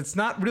because it's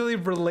not really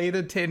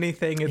related to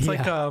anything. It's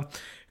like a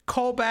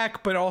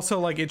callback, but also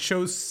like it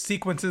shows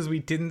sequences we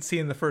didn't see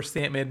in the first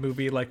Ant-Man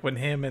movie, like when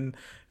him and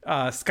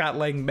Scott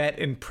Lang met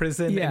in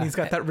prison, and he's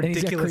got that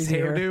ridiculous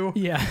hairdo.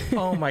 Yeah.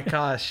 Oh my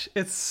gosh,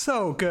 it's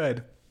so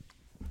good.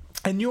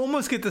 And you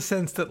almost get the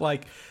sense that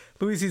like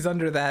Luigi's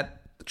under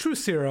that true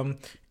serum,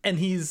 and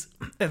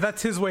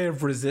that's his way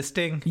of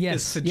resisting.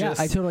 Yes.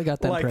 I totally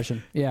got that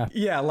impression. Yeah.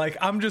 Yeah, like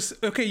I'm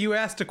just okay. You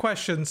asked a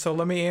question, so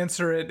let me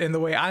answer it in the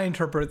way I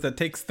interpret that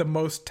takes the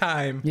most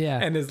time. Yeah.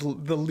 And is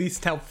the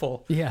least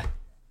helpful. Yeah.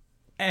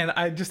 And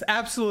I just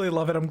absolutely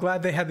love it. I'm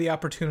glad they had the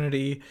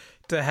opportunity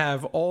to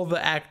have all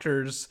the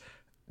actors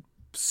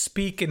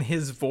speak in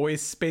his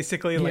voice,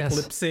 basically like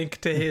lip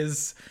sync to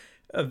his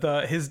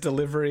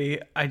delivery.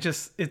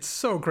 It's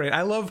so great.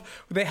 I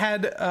love they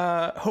had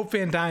Hope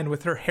Van Dyne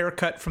with her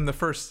haircut from the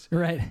first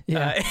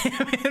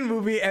Ant-Man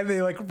movie, and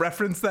they like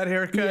reference that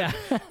haircut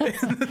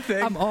in the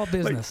thing. I'm all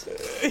business.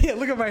 Like, yeah,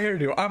 look at my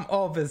hairdo. I'm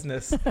all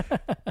business.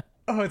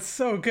 Oh, it's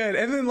so good.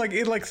 And then like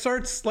it like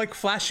starts like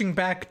flashing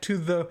back to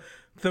the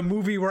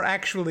movie we're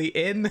actually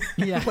in.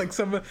 Yeah. Like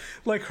some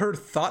like her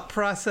thought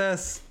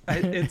process.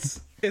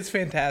 It's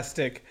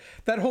fantastic.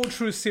 That whole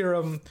true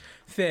serum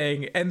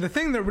thing. And the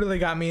thing that really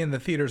got me in the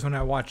theaters when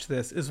I watched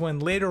this is when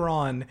later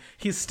on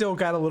he's still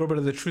got a little bit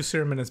of the true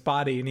serum in his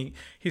body, and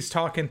he's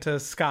talking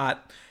to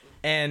Scott,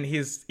 and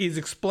he's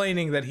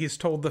explaining that he's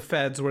told the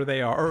feds where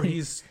they are, or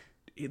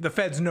the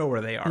feds know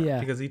where they are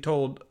because he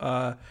told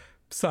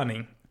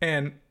Sonny.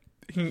 And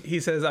he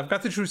says, I've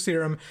got the true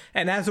serum,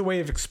 and as a way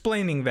of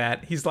explaining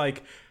that, he's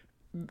like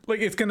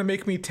it's gonna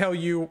make me tell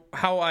you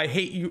how I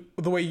hate you,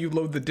 the way you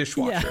load the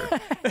dishwasher.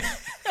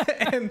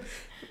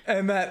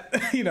 and that,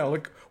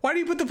 like, why do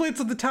you put the plates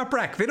on the top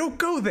rack? They don't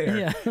go there.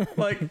 Yeah.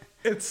 Like,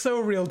 it's so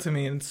real to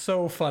me and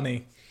so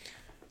funny.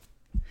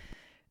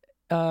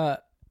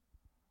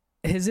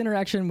 His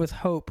interaction with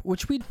Hope,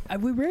 which we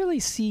rarely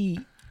see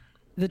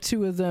the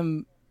two of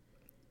them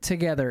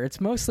together.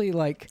 It's mostly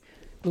like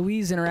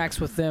Louise interacts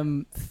with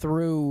them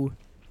through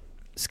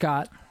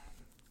Scott,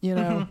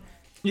 Mm-hmm.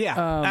 Yeah,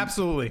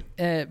 absolutely.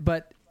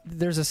 But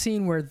there's a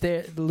scene where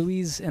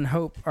Louise and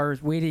Hope are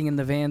waiting in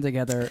the van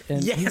together,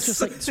 and he's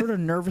just like sort of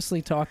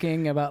nervously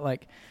talking about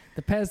like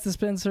the Pez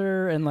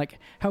dispenser and like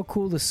how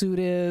cool the suit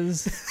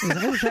is. He's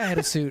like, I wish I had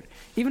a suit,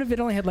 even if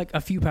it only had like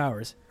a few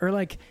powers, or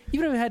like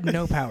even if it had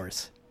no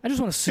powers. I just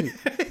want a suit.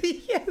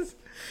 Yes.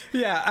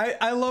 Yeah,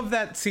 I love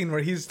that scene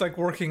where he's like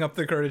working up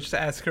the courage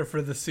to ask her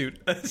for the suit.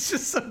 It's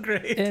just so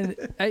great. And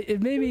it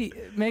made me,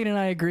 Megan and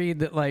I agreed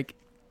that like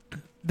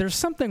there's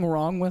something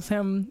wrong with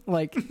him.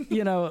 Like,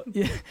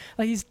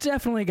 like he's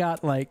definitely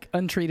got like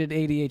untreated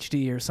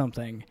ADHD or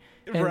something.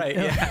 And, right.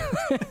 Yeah.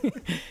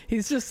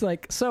 He's just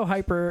like so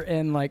hyper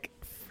and like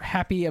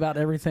happy about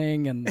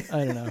everything. And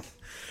I don't know.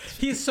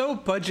 He's so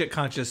budget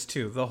conscious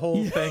too. The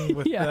whole thing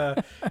with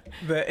the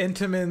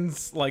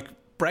Intamin's like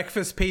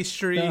breakfast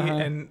pastry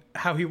and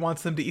how he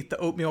wants them to eat the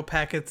oatmeal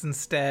packets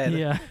instead.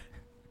 Yeah.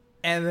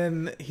 And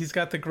then he's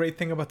got the great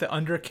thing about the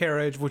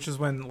undercarriage, which is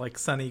when like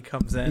Sonny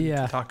comes in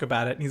to talk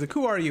about it. And he's like,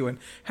 who are you? And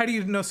how do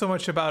you know so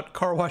much about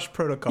car wash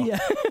protocol? Yeah.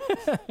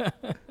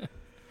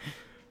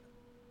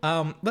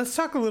 Let's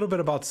talk a little bit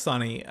about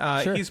Sonny.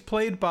 Sure. He's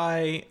played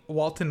by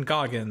Walton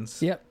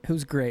Goggins. Yep.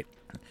 Who's great.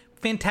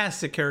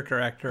 Fantastic character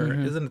actor.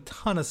 Is in a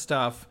ton of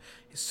stuff.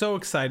 He's so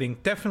exciting.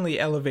 Definitely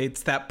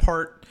elevates that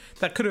part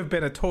that could have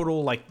been a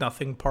total like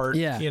nothing part,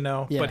 Yeah.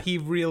 But he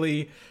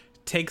really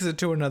takes it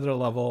to another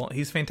level.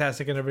 He's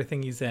fantastic in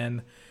everything he's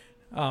in.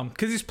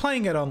 Because he's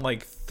playing it on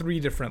like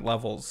 3 different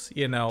levels,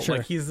 Sure.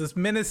 Like he's this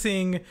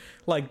menacing,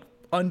 like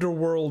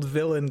underworld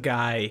villain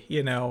guy,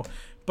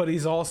 but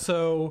he's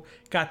also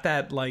got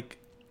that like,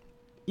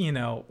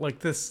 like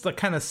this like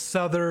kind of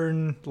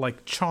southern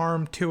like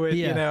charm to it,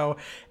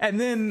 and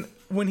then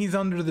when he's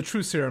under the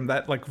true serum,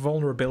 that like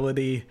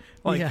vulnerability,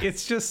 like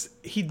it's just,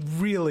 he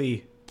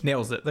really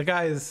nails it. The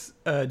guy is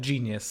a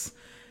genius.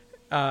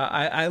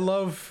 I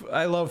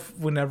love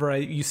whenever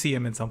you see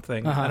him in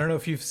something. I don't know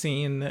if you've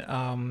seen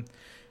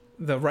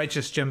the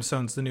Righteous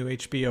Gemstones, the new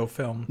HBO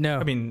film. No.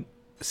 I mean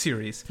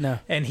series. No.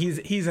 And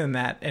he's in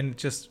that and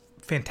just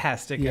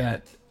fantastic at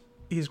it.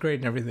 He's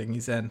great in everything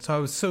he's in. So I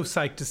was so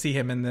psyched to see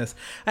him in this.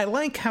 I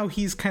like how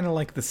he's kind of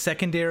like the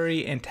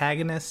secondary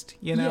antagonist,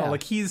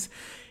 like he's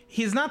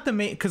not the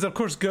main, because of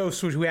course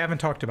Ghost, which we haven't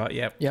talked about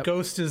yet. Yep.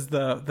 Ghost is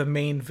the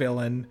main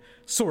villain,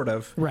 sort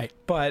of. Right.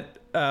 But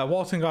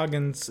Walton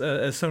Goggins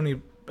as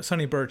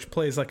Sonny Birch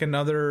plays like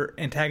another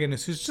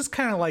antagonist who's just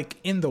kind of like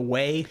in the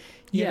way,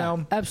 you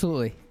know?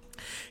 Absolutely.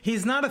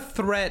 He's not a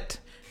threat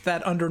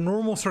that under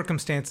normal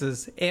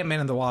circumstances, Ant-Man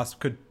and the Wasp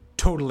could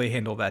totally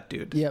handle that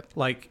dude. Yep.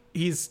 Like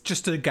he's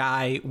just a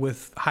guy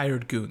with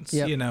hired goons,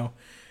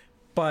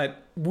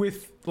 But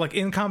with like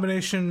in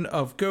combination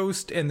of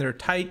Ghost and their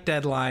tight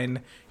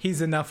deadline,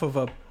 he's enough of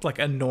a like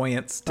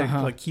annoyance to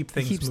like keep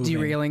things moving.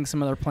 Derailing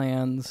some other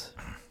plans.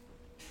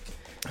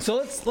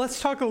 So let's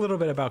talk a little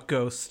bit about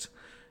Ghost,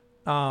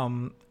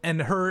 and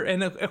her,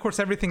 and of course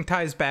everything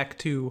ties back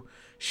to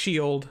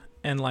S.H.I.E.L.D.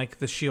 and like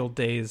the S.H.I.E.L.D.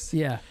 days.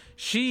 Yeah.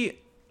 She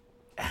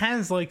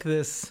has like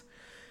this,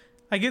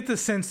 I get the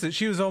sense that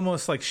she was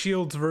almost like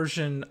S.H.I.E.L.D.'s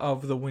version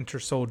of the Winter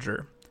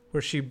Soldier,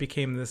 where she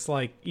became this,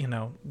 like, you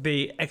know,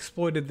 they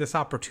exploited this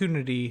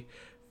opportunity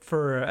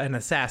for an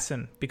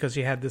assassin because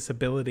she had this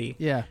ability.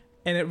 Yeah.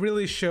 And it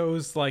really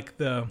shows, like,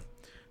 the,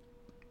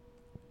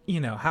 you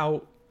know,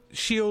 how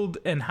S.H.I.E.L.D.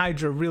 and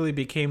Hydra really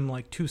became,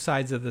 like, two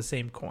sides of the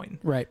same coin.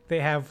 Right. They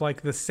have,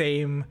 like, the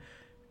same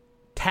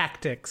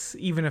tactics,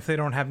 even if they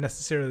don't have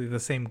necessarily the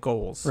same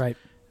goals. Right.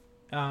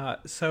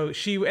 So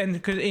she,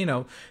 and you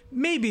know,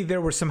 maybe there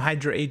were some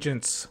Hydra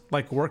agents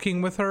like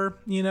working with her,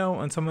 you know,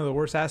 on some of the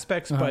worst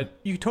aspects, but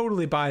you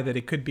totally buy that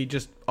it could be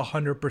just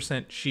 100%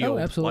 S.H.I.E.L.D. Oh,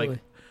 absolutely. Like,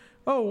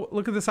 oh,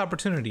 look at this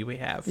opportunity we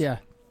have. Yeah.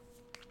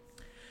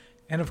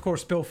 And of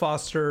course, Bill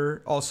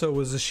Foster also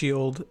was a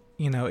S.H.I.E.L.D.,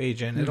 you know,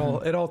 agent.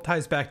 It all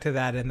ties back to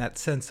that, in that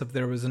sense of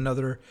there was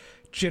another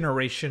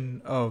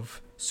generation of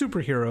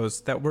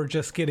superheroes that we're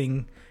just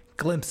getting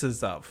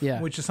glimpses of,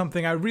 which is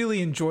something I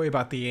really enjoy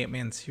about the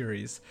Ant-Man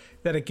series,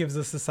 that it gives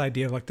us this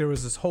idea of, like, there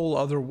was this whole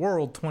other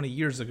world 20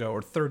 years ago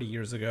or 30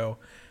 years ago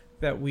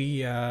that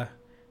we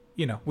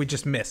you know, we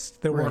just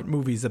missed. There weren't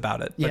movies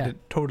about it, but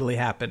it totally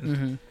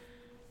happened.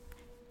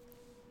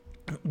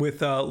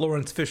 With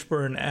Lawrence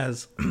Fishburne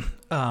as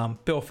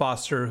Bill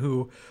Foster,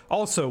 who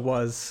also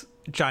was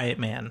Giant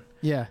Man.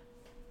 Yeah.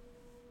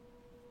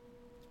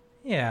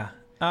 So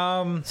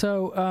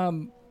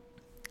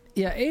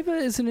Ava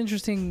is an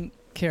interesting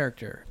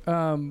character,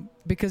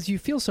 because you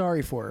feel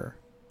sorry for her.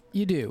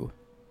 You do.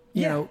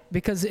 You know,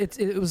 because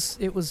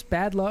it was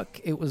bad luck,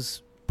 it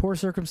was poor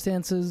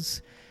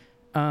circumstances,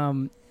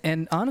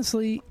 and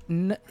honestly,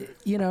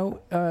 you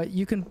know,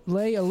 you can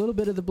lay a little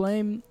bit of the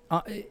blame,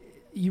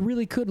 you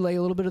really could lay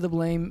a little bit of the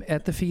blame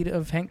at the feet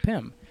of Hank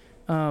Pym.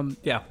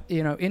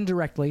 You know,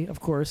 indirectly, of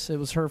course, it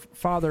was her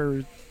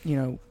father, you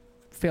know,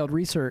 failed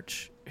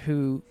research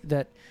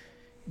that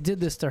did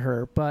this to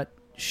her, but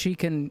she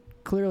can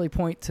clearly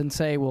point and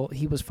say, well,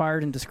 he was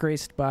fired and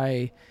disgraced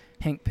by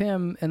Hank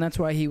Pym, and that's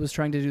why he was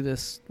trying to do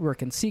this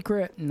work in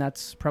secret, and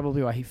that's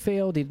probably why he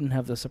failed. He didn't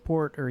have the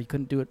support, or he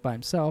couldn't do it by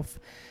himself.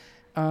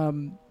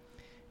 And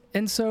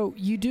so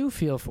you do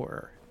feel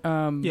for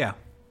her.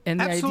 And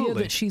the idea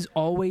that she's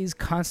always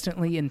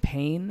constantly in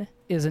pain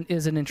is an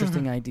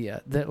interesting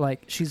idea. That,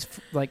 like, she's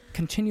like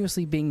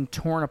continuously being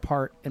torn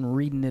apart and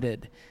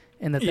re-knitted,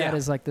 and that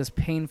is like this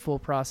painful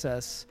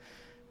process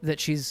that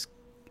she's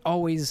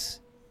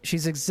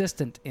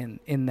existent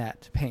in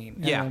that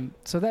pain.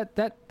 So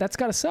that's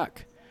got to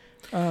suck.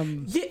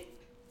 Yeah,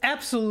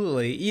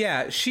 absolutely.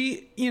 Yeah,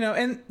 she, you know,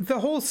 and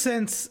the whole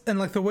sense and,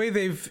 like, the way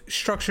they've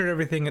structured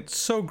everything, it's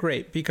so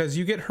great because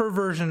you get her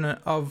version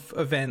of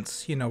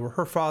events, you know, where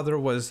her father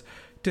was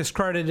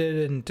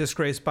discredited and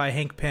disgraced by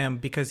Hank Pym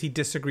because he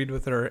disagreed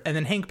with her. And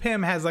then Hank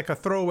Pym has, like, a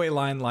throwaway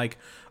line like,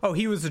 oh,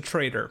 he was a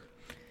traitor.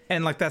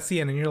 And, like, that's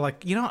the end. And you're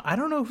like, you know, I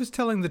don't know who's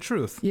telling the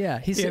truth. Yeah,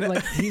 he said,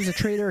 like, he's a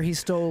traitor. He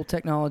stole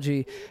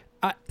technology.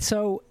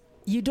 So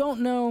you don't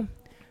know.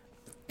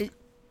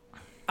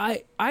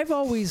 I've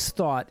always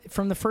thought,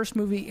 from the first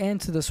movie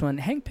and to this one,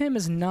 Hank Pym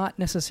is not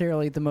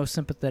necessarily the most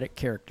sympathetic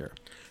character.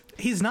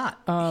 He's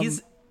not.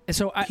 He's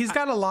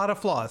got a lot of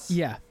flaws.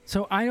 Yeah.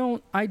 So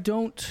I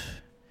don't.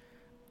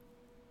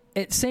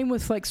 Same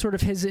with, like, sort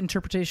of his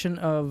interpretation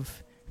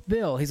of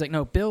Bill. He's like,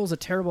 no, Bill's a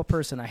terrible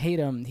person. I hate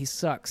him. He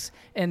sucks.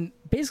 And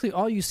basically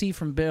all you see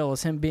from Bill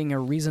is him being a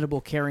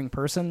reasonable, caring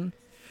person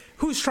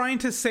who's trying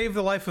to save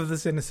the life of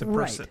this innocent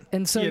person. Right.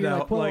 And so you're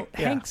like, well,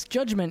 Hank's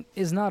judgment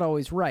is not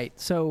always right.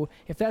 So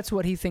if that's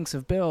what he thinks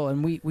of Bill,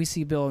 and we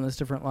see Bill in this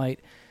different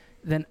light,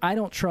 then I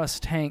don't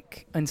trust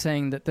Hank in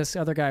saying that this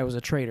other guy was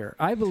a traitor.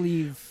 I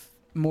believe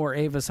more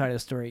Ava's side of the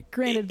story.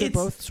 Granted, they're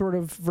both sort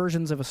of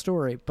versions of a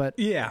story, but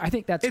I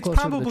think that's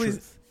closer to the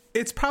truth.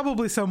 It's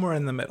probably somewhere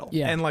in the middle.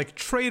 Yeah. And, like,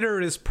 traitor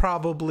is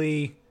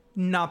probably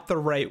not the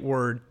right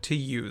word to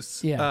use.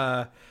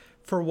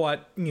 For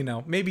what, you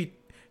know,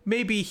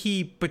 maybe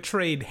he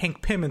betrayed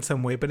Hank Pym in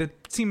some way, but it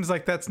seems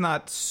like that's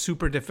not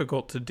super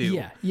difficult to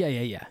do.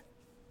 Yeah.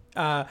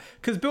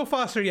 Because Bill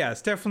Foster,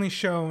 is definitely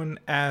shown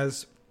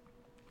as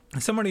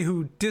somebody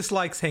who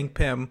dislikes Hank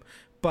Pym,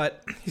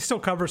 but he still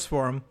covers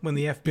for him when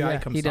the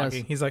FBI comes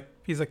talking. He's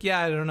like, yeah,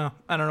 I don't know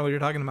what you're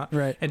talking about.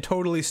 Right. And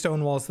totally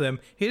stonewalls them.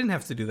 He didn't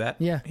have to do that.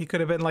 Yeah. He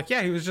could have been like,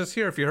 yeah, he was just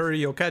here. If you hurry,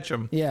 you'll catch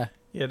him. Yeah.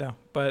 You know,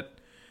 but,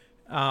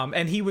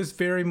 and he was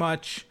very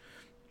much,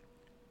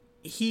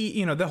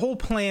 you know, the whole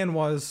plan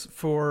was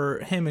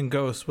for him and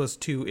Ghost was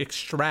to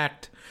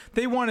extract,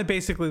 they wanted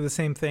basically the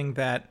same thing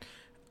that,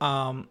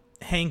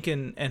 Hank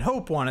and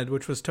Hope wanted,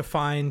 which was to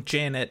find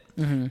Janet,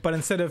 but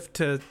instead of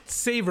to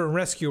save her and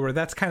rescue her,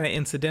 that's kind of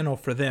incidental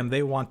for them.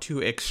 They want to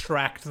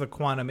extract the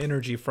quantum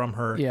energy from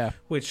her,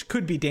 which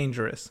could be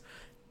dangerous.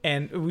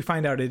 And we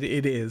find out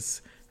it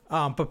is.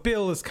 But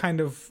Bill is kind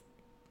of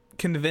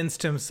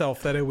convinced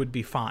himself that it would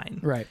be fine.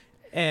 Right.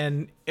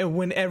 And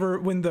when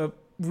the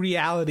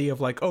reality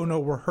of, like, oh no,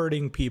 we're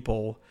hurting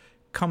people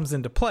comes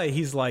into play,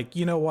 he's like,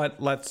 you know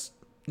what, let's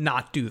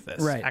not do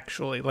this. Right.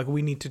 Actually, like,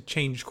 we need to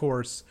change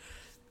course.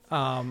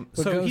 So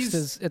Ghost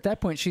is, at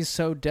that point, she's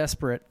so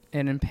desperate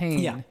and in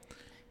pain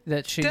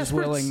that she's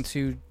willing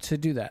to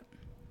do that.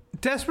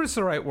 Desperate's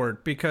the right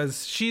word,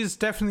 because she's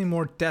definitely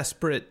more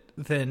desperate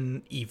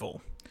than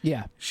evil.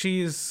 Yeah.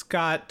 She's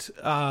got,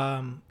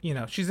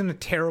 she's in a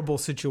terrible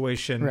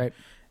situation. Right.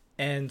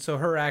 And so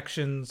her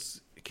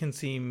actions can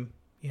seem,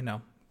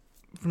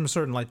 from a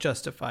certain light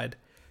justified.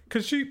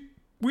 Because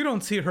we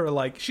don't see her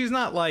like, she's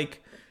not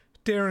like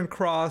Darren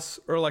Cross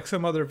or like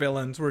some other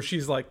villains where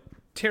she's like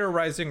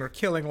terrorizing or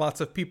killing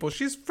lots of people.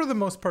 She's, for the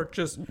most part,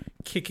 just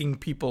kicking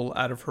people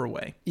out of her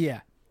way.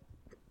 Yeah.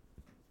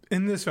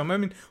 In this film, I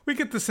mean, we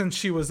get the sense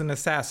she was an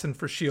assassin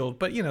for S.H.I.E.L.D.,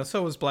 but,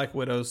 so was Black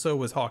Widow, so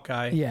was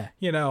Hawkeye. Yeah.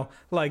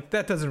 Like,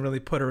 that doesn't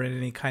really put her in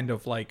any kind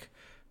of, like,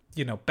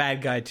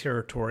 bad guy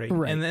territory.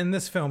 Right. And in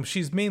this film,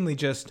 she's mainly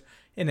just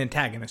an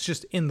antagonist,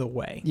 just in the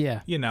way.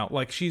 Yeah.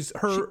 Like,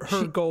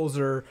 her goals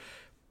are,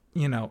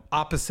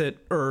 opposite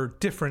or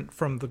different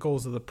from the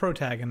goals of the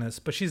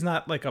protagonist, but she's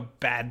not, like, a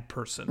bad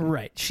person.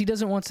 Right. She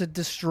doesn't want to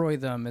destroy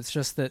them. It's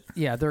just that,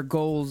 their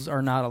goals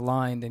are not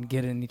aligned and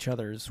get in each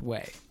other's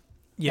way.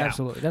 Yeah,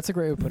 absolutely. That's a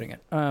great way of putting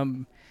it.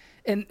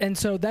 And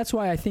so that's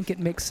why I think it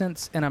makes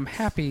sense, and I'm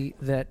happy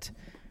that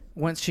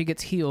once she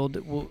gets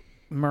healed,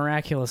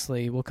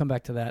 miraculously, we'll come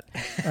back to that,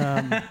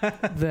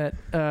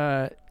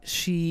 that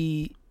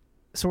she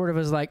sort of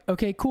is like,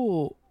 okay,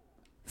 cool,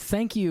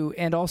 thank you,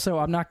 and also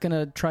I'm not going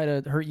to try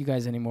to hurt you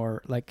guys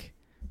anymore. Like,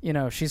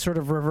 she sort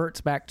of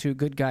reverts back to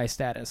good guy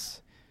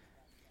status.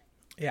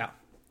 Yeah.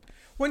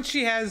 When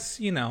she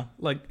has,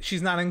 like,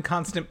 she's not in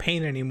constant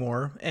pain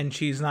anymore, and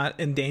she's not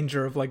in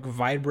danger of, like,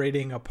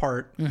 vibrating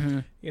apart,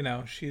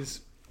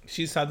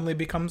 she suddenly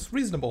becomes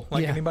reasonable,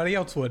 like anybody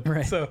else would.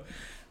 Right. So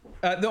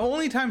the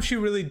only time she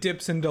really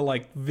dips into,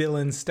 like,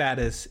 villain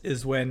status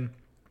is when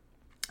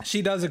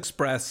she does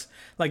express,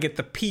 like, at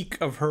the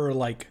peak of her,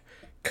 like,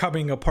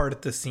 coming apart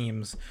at the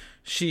seams,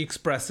 she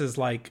expresses,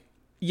 like,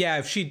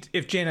 yeah,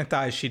 if Janet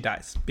dies, she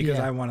dies, because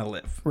I want to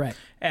live. Right.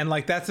 And,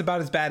 like, that's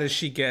about as bad as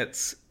she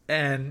gets.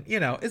 And,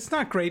 it's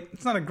not great.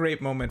 It's not a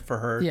great moment for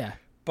her. Yeah.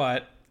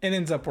 But it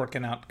ends up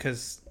working out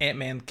because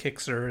Ant-Man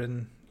kicks her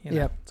and,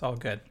 it's all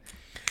good.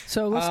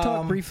 So let's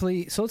talk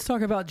briefly. So let's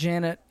talk about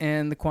Janet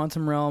and the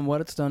quantum realm, what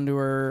it's done to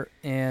her,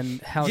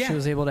 and how she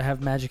was able to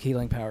have magic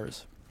healing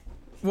powers.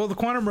 Well, the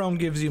quantum realm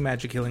gives you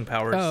magic healing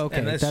powers. Oh, okay.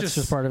 And That's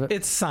just part of it.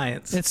 It's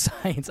science. It's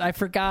science. I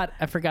forgot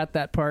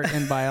that part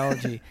in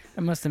biology.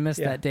 I must have missed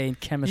that day in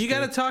chemistry. You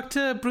got to talk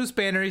to Bruce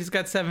Banner. He's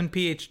got 7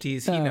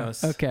 PhDs. He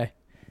knows. Okay.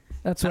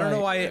 That's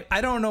why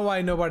I don't know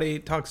why nobody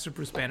talks to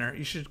Bruce Banner.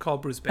 You should call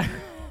Bruce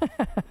Banner.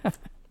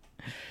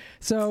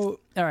 So,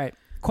 all right.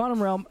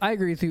 Quantum Realm, I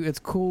agree with you. It's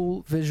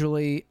cool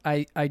visually.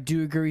 I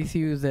do agree with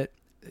you that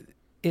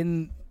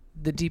in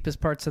the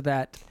deepest parts of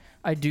that,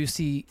 I do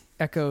see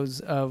echoes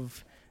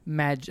of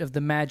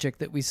the magic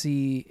that we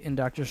see in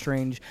Doctor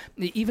Strange.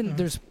 Even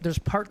there's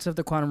parts of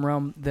the Quantum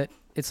Realm that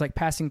it's like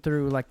passing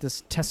through like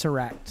this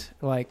tesseract,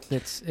 like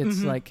it's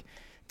like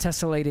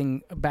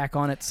tessellating back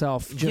on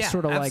itself, just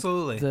sort of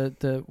absolutely. Like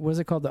the what is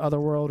it called, the other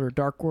world or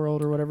dark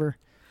world or whatever.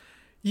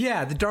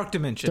 Yeah, the dark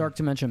dimension. Dark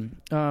dimension.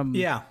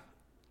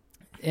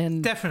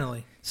 And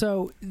definitely.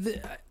 So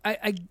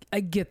I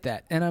get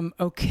that, and I'm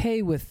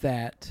okay with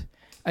that.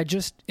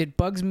 It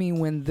bugs me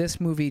when this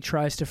movie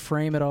tries to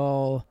frame it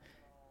all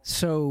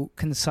so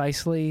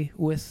concisely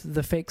with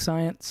the fake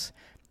science.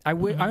 I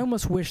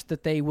almost wish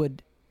that they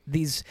would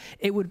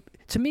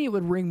to me it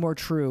would ring more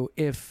true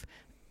if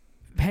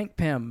Hank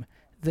Pym,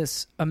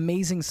 this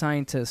amazing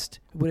scientist,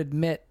 would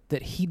admit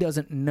that he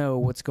doesn't know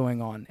what's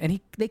going on, and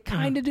they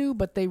kind of do,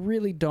 but they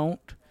really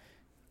don't.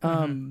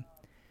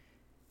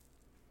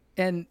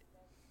 And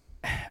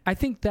I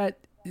think that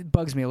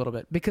bugs me a little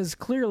bit, because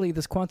clearly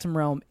this quantum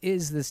realm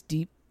is this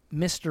deep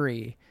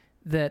mystery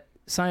that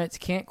science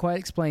can't quite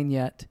explain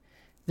yet.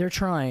 They're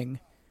trying.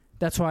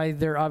 That's why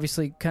they're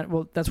obviously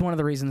that's one of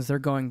the reasons they're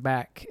going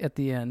back at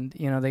the end.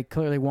 They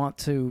clearly want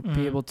to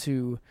be able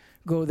to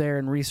go there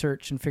and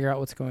research and figure out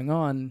what's going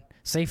on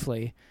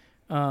safely.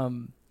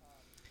 But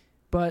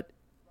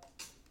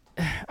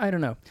I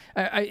don't know.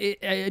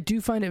 I do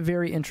find it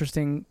very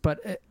interesting,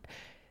 but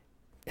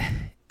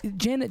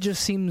Janet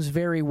just seems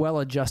very well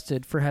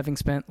adjusted for having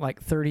spent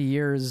like 30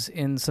 years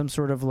in some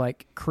sort of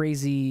like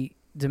crazy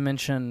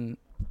dimension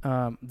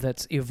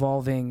that's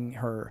evolving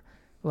her.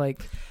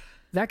 Like,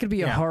 that could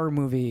be a horror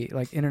movie,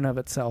 like, in and of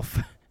itself.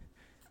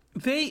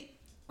 They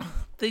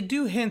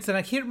do hints, and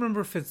I can't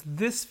remember if it's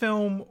this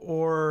film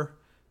or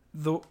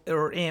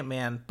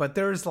Ant-Man, but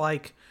there's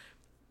like,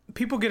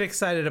 people get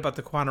excited about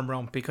the quantum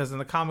realm because in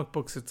the comic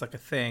books it's like a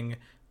thing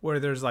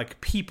where there's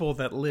like people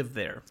that live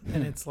there,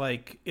 and it's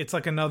like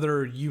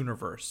another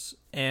universe.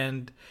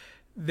 And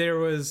there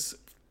was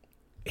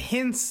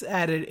hints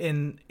at it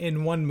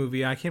in one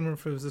movie. I can't remember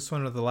if it was this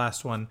one or the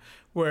last one,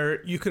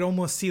 where you could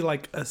almost see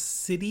like a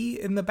city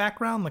in the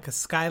background, like a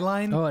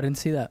skyline. Oh, I didn't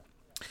see that.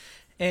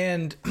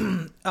 And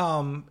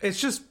it's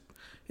just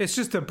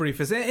the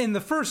briefest. In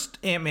the first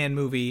Ant-Man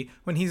movie,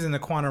 when he's in the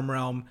quantum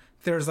realm,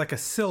 there's like a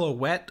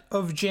silhouette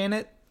of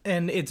Janet,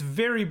 and it's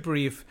very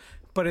brief,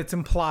 but it's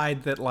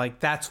implied that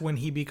like that's when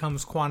he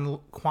becomes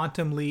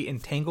quantumly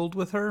entangled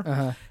with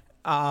her.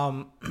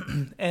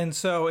 And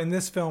so in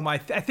this film, I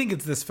think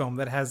it's this film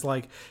that has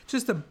like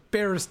just the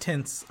barest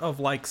hints of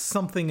like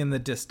something in the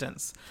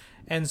distance.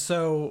 And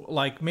so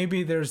like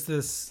maybe there's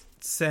this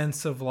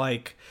sense of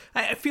like,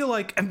 I feel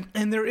like,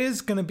 and there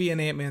is going to be an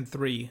Ant-Man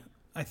 3,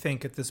 I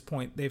think at this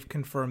point. They've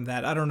confirmed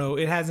that. I don't know.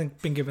 It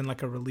hasn't been given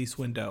like a release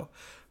window,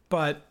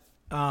 but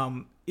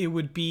it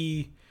would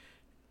be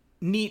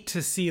neat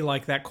to see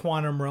like that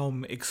quantum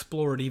realm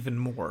explored even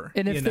more.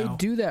 And if they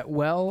do that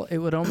well, it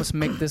would almost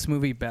make this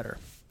movie better.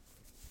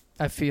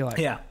 I feel like.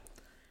 Yeah.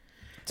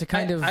 To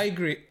kind of... I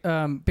agree.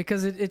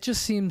 Because it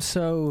just seems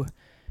so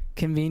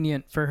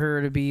convenient for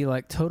her to be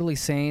like totally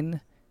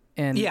sane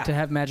and to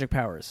have magic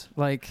powers.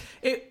 Like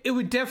it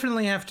would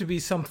definitely have to be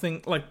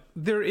something like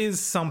there is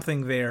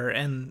something there,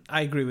 and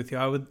I agree with you.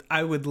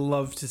 I would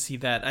love to see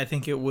that. I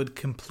think it would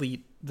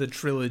complete the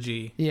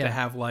trilogy to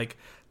have like,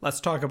 let's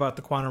talk about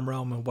the quantum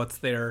realm and what's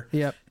there.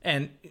 Yep.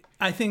 And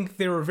I think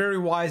they were very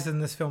wise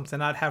in this film to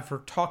not have her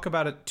talk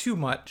about it too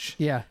much.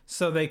 Yeah.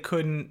 So they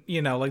couldn't,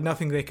 like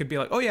nothing they could be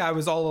like, oh yeah, I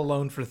was all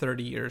alone for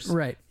 30 years.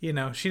 Right.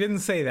 She didn't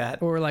say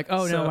that. Or like,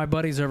 oh no, my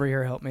buddy's over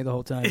here helped me the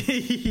whole time.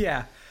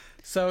 Yeah.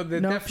 So they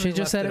definitely she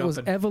just said it was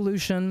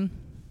evolution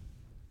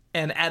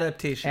and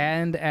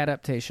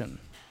adaptation.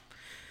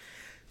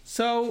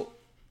 So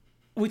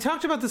we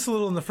talked about this a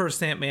little in the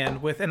first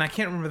Ant-Man and I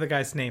can't remember the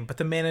guy's name, but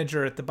the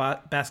manager at the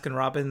Baskin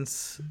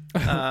Robbins.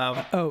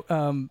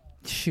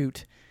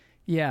 Shoot.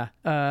 Yeah.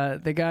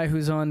 The guy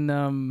who's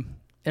on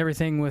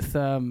everything with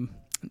Tim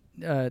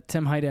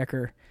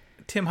Heidecker.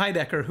 Tim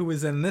Heidecker, who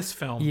was in this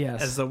film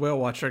as the whale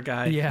watcher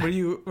guy. Yeah. Were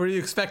you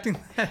expecting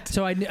that?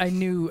 So I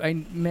knew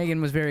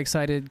Megan was very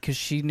excited because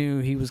she knew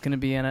he was going to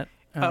be in it.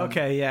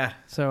 Okay, yeah.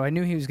 So I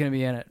knew he was going to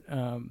be in it.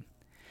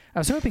 I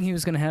was hoping he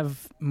was going to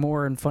have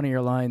more and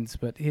funnier lines,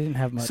 but he didn't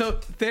have much. So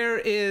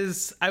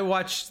I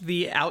watched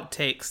the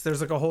outtakes. There's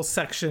like a whole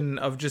section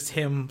of just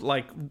him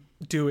like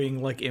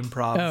doing like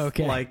improv. Oh,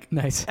 okay. Like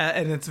nice.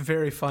 And it's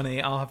very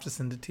funny. I'll have to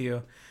send it to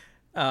you.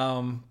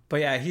 But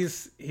yeah,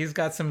 he's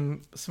got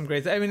some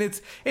great. I mean,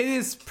 it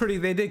is pretty.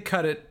 They did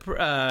cut it,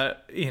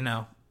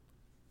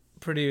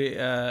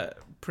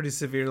 pretty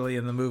severely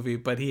in the movie,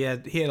 but he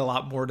had a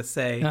lot more to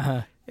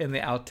say in the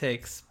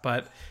outtakes.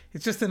 But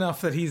it's just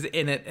enough that he's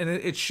in it, and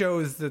it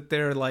shows that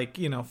they're like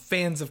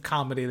fans of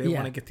comedy. They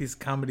want to get these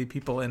comedy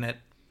people in it.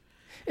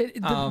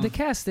 The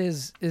cast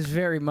is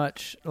very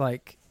much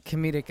like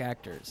comedic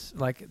actors,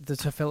 like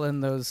to fill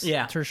in those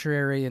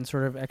tertiary and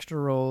sort of extra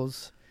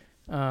roles.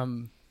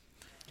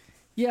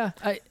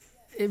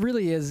 It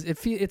really is.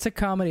 It's a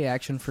comedy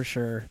action for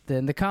sure.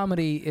 Then the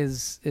comedy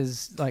is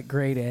like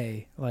grade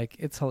A. Like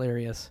it's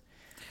hilarious.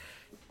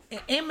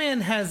 Ant-Man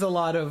has a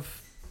lot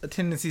of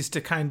tendencies to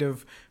kind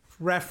of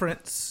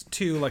reference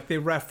to they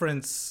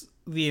reference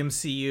the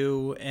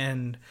MCU,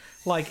 and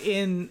like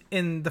in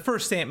the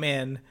first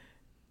Ant-Man,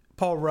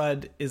 Paul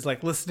Rudd is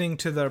like listening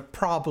to the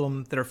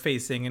problem they're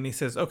facing, and he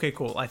says, "Okay,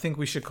 cool. I think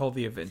we should call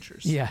the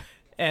Avengers." Yeah,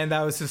 and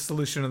that was his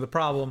solution to the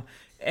problem.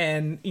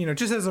 And,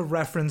 just as a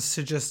reference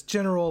to just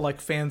general,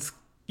 like, fans,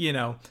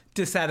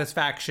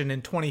 dissatisfaction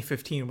in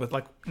 2015 with,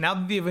 like, now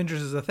that the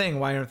Avengers is a thing,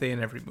 why aren't they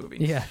in every movie?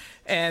 Yeah.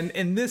 And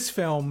in this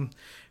film,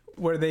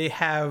 where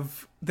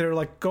they're,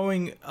 like,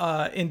 going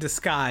in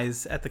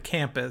disguise at the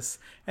campus,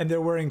 and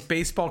they're wearing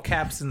baseball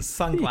caps and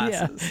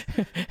sunglasses.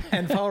 Yeah.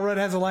 And Paul Rudd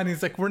has a line,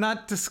 he's like, we're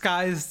not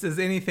disguised as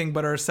anything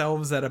but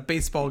ourselves at a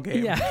baseball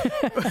game. Yeah.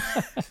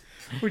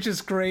 Which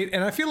is great,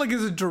 and I feel like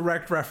it's a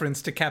direct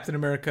reference to Captain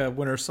America: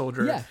 Winter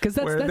Soldier. Yeah, because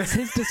that's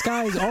his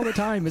disguise all the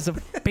time is a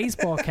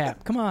baseball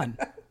cap. Come on,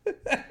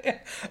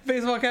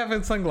 baseball cap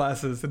and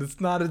sunglasses, and it's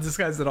not a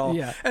disguise at all.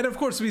 Yeah, and of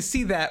course we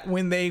see that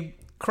when they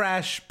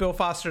crash Bill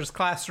Foster's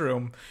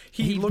classroom,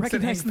 he looks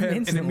at Hank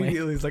Pym and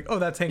immediately he's like, "Oh,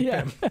 that's Hank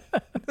Pym."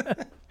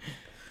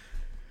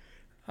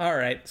 All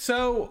right,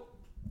 so.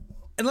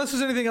 Unless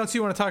there's anything else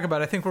you want to talk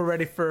about, I think we're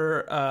ready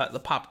for the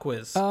pop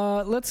quiz.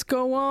 Let's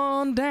go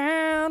on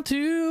down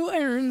to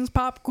Aaron's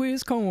pop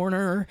quiz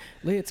corner.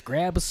 Let's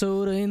grab a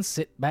soda and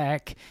sit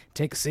back,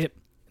 take a sip,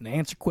 and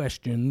answer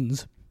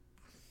questions.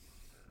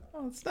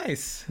 Oh, that's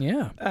nice.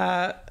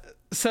 Yeah.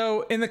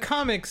 So in the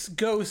comics,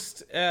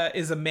 Ghost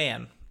is a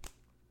man.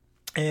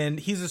 And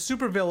he's a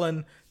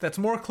supervillain that's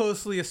more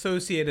closely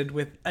associated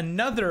with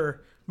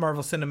another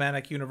Marvel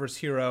Cinematic Universe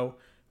hero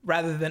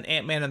rather than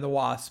Ant-Man and the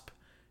Wasp.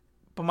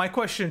 But my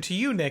question to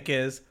you, Nick,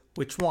 is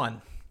which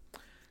one?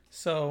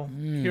 So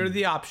here are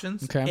the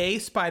options. Okay. A,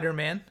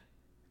 Spider-Man.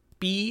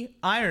 B,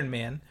 Iron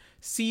Man.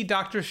 C,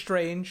 Doctor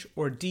Strange.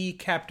 Or D,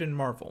 Captain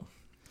Marvel.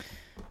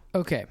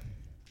 Okay.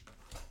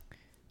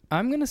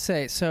 I'm going to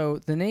say, so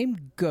the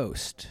name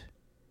Ghost,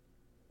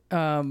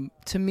 to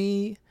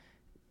me,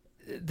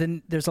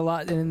 there's a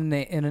lot in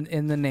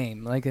the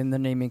name, like in the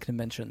naming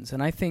conventions.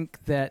 And I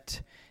think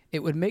that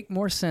it would make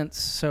more sense.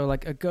 So,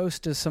 like, a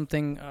ghost is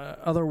something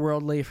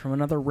otherworldly from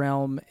another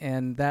realm,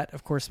 and that,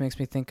 of course, makes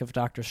me think of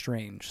Doctor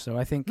Strange. So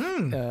I think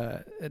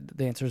the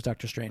answer is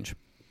Doctor Strange.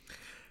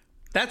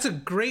 That's a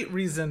great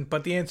reason,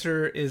 but the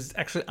answer is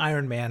actually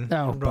Iron Man.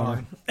 Oh,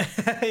 wrong.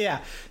 Yeah.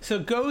 So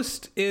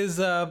Ghost is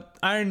a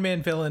Iron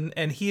Man villain,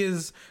 and he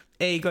is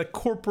a like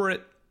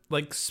corporate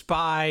like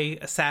spy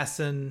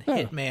assassin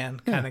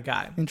hitman kind of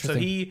guy. So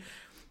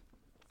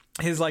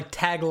his like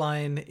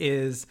tagline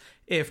is,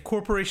 if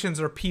corporations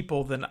are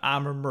people, then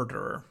I'm a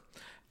murderer,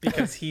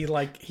 because he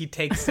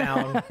takes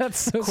down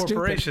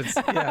corporations.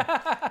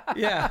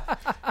 Yeah.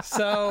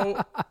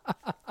 So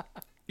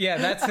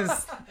that's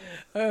his.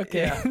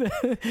 Okay.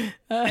 Yeah.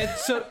 And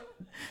so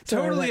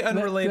totally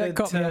unrelated that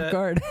caught me off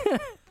guard.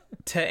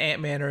 to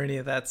Ant-Man or any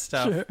of that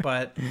stuff,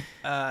 but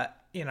I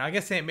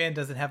guess Ant-Man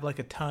doesn't have like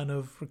a ton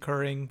of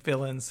recurring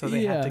villains, so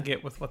they have to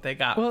get with what they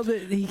got. Well,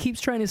 he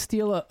keeps trying to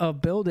steal a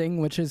building,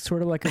 which is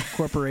sort of like a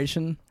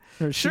corporation.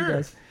 Or she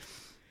does.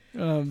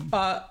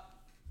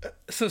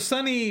 So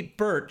Sonny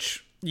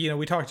Birch,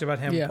 we talked about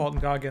him, Walton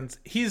Goggins.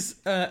 He's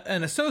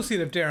an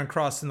associate of Darren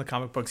Cross in the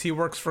comic books. He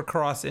works for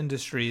Cross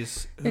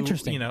Industries.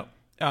 Interesting.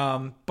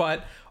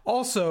 But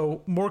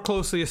also more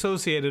closely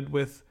associated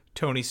with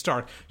Tony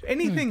Stark.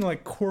 Anything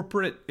like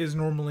corporate is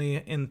normally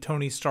in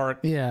Tony Stark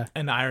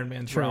and Iron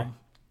Man's realm.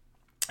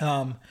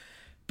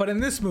 But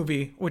in this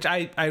movie, which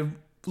I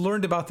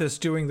learned about this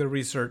doing the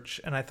research,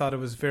 and I thought it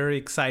was very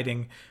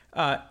exciting.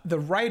 The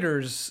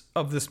writers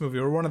of this movie,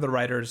 or one of the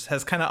writers,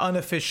 has kind of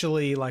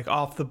unofficially, like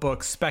off the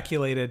books,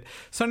 speculated.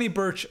 Sonny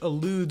Birch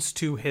alludes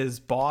to his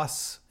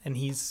boss, and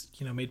he's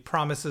made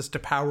promises to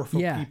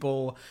powerful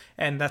people,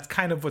 and that's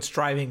kind of what's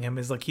driving him,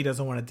 is like he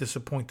doesn't want to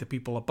disappoint the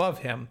people above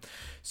him.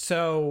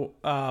 So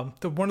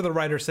one of the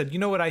writers said,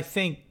 what, I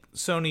think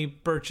Sonny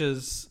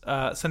Birch's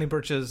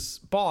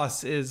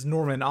boss is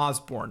Norman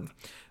Osborn,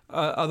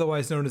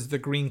 otherwise known as the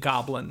Green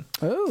Goblin,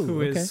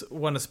 who is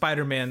one of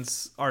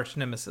Spider-Man's arch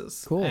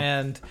nemesis. Cool.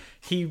 And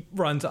he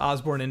runs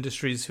Osborn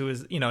Industries, who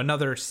is,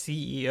 another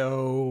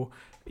CEO,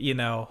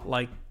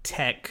 like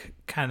tech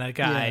kind of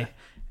guy. Yeah.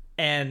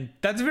 And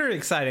that's very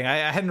exciting.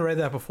 I hadn't read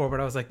that before, but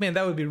I was like, man,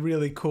 that would be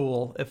really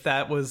cool if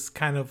that was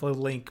kind of a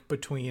link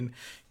between,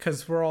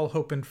 because we're all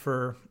hoping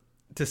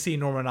to see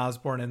Norman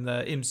Osborn in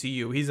the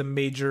MCU. He's a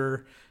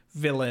major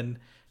villain.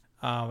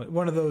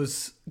 One of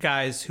those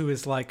guys who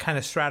is like kind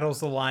of straddles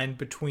the line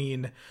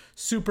between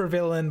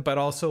supervillain, but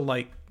also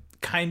like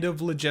kind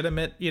of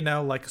legitimate,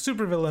 like a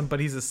supervillain, but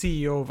he's a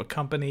CEO of a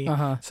company.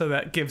 So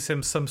that gives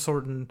him some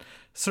certain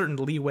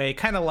leeway,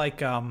 kind of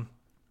like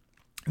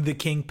the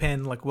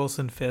Kingpin, like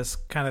Wilson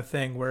Fisk kind of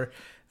thing, where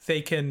they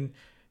can,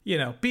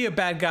 be a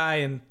bad guy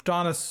and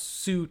don a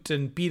suit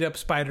and beat up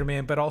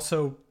Spider-Man, but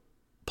also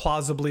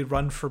plausibly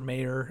run for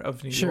mayor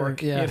of New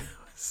York. Yeah.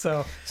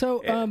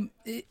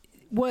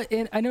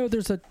 And I know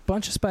there's a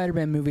bunch of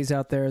Spider-Man movies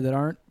out there that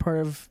aren't part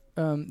of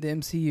the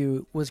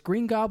MCU. Was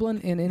Green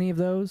Goblin in any of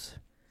those?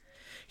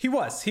 He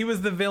was. He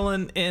was the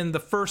villain in the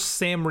first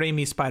Sam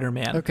Raimi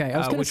Spider-Man. Okay, I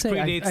was going to say,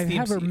 I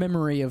have a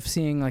memory of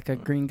seeing like a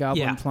Green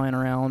Goblin flying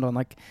around on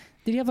like...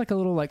 Did he have like a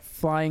little like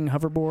flying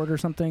hoverboard or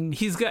something?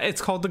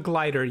 It's called the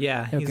glider.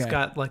 Yeah. Okay. He's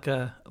got like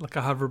a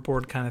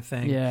hoverboard kind of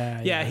thing.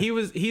 Yeah.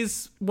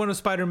 He's one of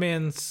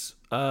Spider-Man's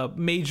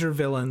major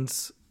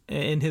villains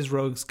in his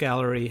rogues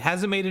gallery.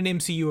 Hasn't made an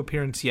MCU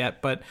appearance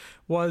yet, but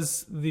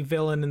was the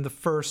villain in the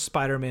first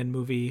Spider-Man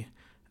movie,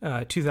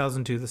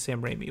 2002, the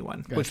Sam Raimi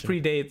one, which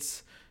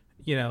predates,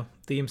 the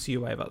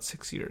MCU by about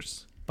 6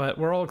 years. But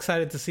we're all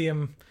excited to see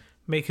him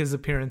make his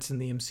appearance in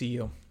the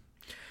MCU.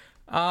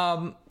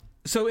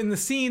 So in the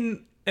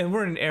scene, and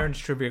we're in Aaron's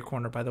Trivia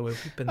Corner, by the way.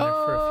 We've been there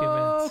for a few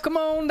minutes. Oh, come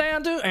on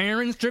down to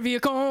Aaron's Trivia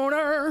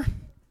Corner.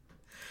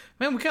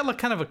 Man, we got like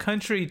kind of a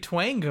country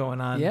twang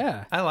going on.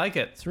 Yeah. I like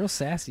it. It's real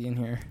sassy in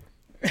here.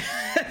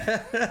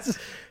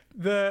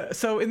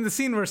 So in the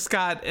scene where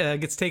Scott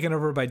gets taken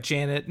over by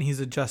Janet and he's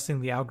adjusting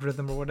the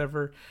algorithm or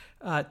whatever,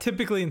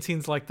 typically in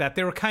scenes like that,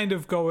 they were kind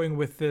of going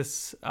with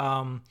this...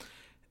 and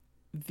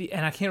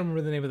I can't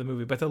remember the name of the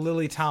movie, but the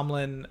Lily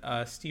Tomlin,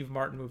 Steve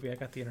Martin movie. I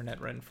got the internet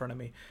right in front of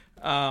me.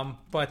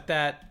 But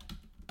that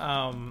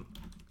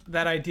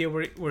idea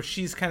where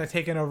she's kind of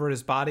taken over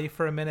his body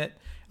for a minute.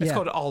 It's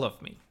called All of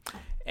Me.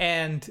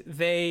 And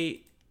their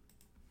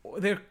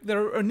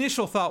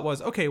initial thought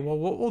was, okay, well,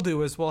 what we'll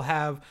do is we'll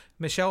have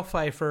Michelle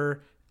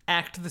Pfeiffer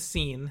act the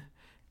scene,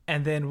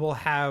 and then we'll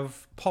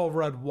have Paul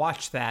Rudd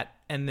watch that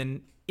and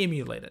then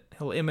emulate it.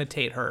 He'll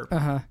imitate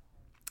her.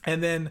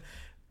 And then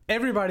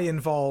everybody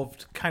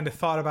involved kind of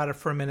thought about it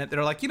for a minute.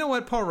 They're like, you know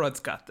what? Paul Rudd's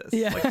got this.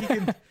 Yeah.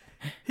 Like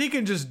he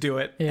can just do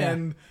it. Yeah.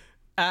 And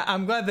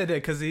I'm glad they did,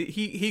 because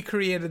he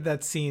created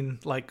that scene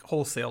like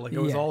wholesale. Like it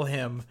was all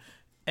him,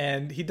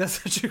 and he does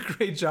such a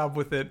great job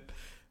with it.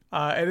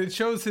 And it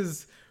shows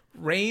his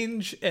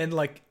range, and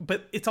like,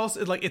 but it's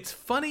also like, it's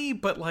funny,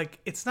 but like,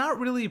 it's not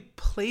really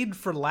played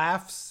for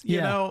laughs, you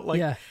know?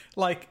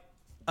 Like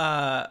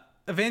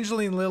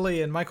Evangeline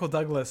Lilly and Michael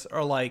Douglas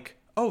are like,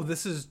 oh,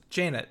 this is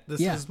Janet.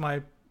 This is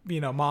my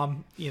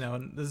mom,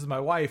 and this is my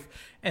wife,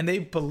 and they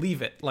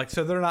believe it. Like,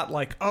 so they're not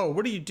like, oh,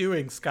 what are you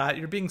doing, Scott?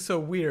 You're being so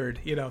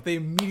weird. They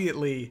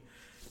immediately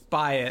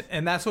buy it,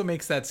 and that's what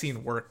makes that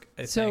scene work,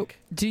 I think.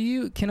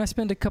 Can I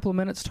spend a couple of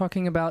minutes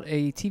talking about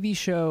a TV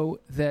show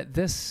that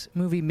this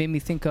movie made me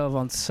think of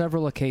on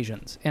several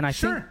occasions? And I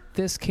think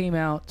this came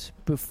out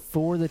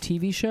before the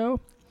TV show.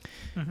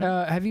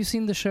 Have you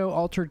seen the show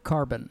Altered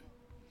Carbon?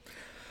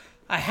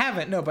 I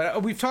haven't, no,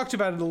 but we've talked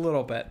about it a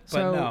little bit. But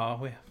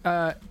so,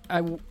 no,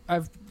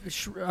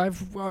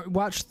 I've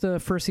watched the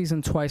first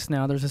season twice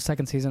now. There's a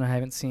second season I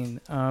haven't seen.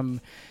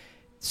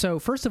 So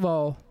first of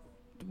all,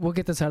 we'll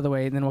get this out of the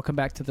way, and then we'll come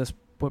back to this.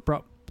 What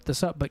brought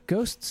this up? But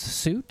Ghost's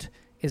suit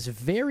is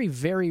very,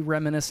 very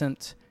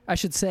reminiscent. I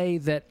should say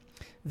that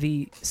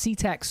the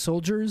SeaTac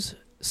soldiers'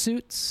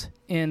 suits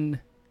in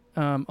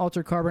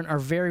Altered Carbon are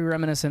very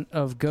reminiscent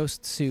of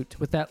Ghost's suit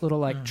with that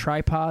little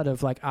tripod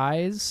of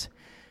eyes.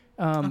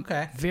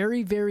 Okay.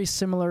 Very, very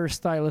similar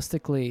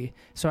stylistically.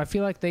 So I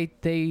feel like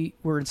they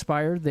were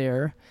inspired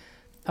there.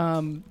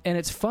 And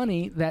it's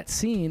funny, that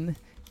scene,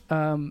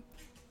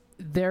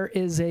 there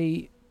is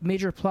a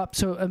major plot.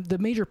 So the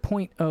major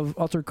point of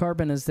Altered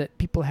Carbon is that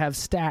people have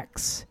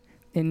stacks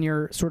in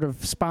your sort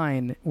of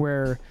spine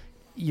where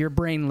your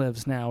brain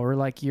lives now,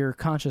 or your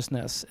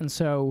consciousness. And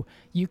so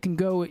you can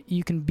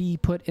be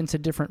put into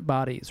different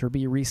bodies or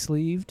be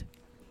re-sleeved.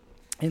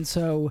 And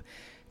so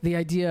the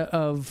idea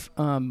of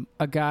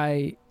a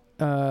guy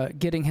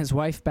getting his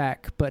wife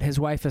back, but his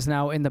wife is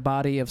now in the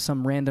body of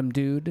some random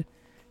dude,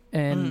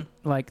 and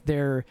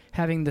they're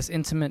having this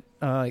intimate,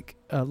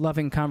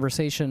 loving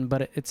conversation,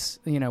 but it's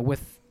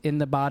within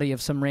the body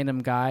of some random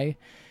guy.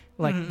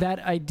 That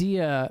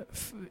idea,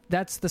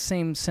 that's the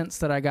same sense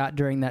that I got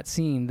during that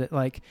scene.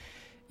 That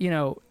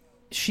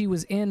she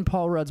was in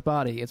Paul Rudd's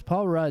body. It's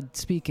Paul Rudd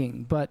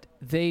speaking, but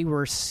they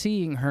were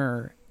seeing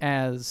her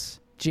as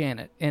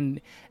Janet,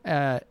 and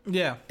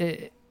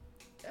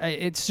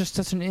it's just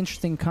such an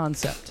interesting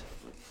concept.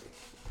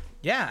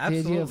 Yeah,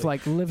 absolutely. The idea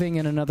of living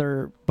in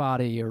another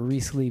body or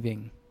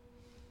re-sleeving.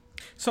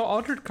 So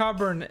Altered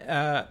Carbon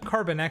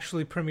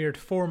actually premiered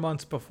 4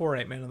 months before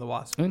Ant-Man and the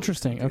Wasp.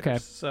 Interesting. Okay.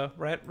 So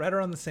right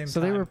around the same time. So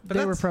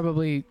they were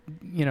probably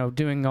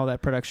doing all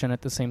that production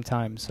at the same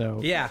time. So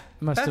yeah,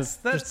 must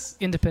have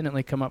just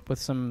independently come up with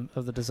some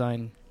of the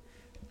design.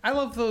 I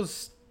love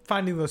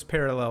finding those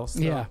parallels. So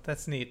yeah,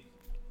 that's neat.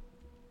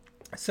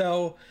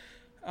 So,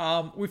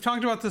 we've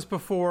talked about this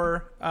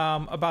before,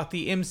 about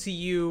the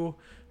MCU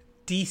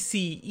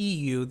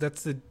DCEU.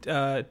 That's the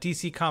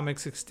DC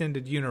Comics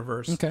Extended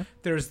Universe. Okay.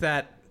 There's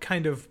that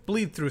kind of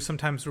bleed through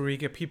sometimes where we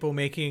get people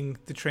making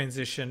the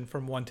transition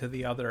from one to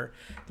the other.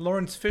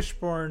 Lawrence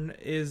Fishburne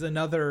is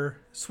another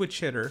switch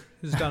hitter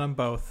who's done them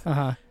both.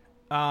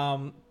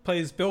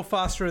 Plays Bill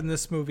Foster in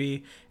this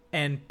movie,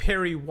 and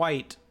Perry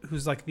White,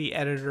 who's the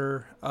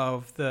editor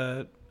of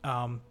the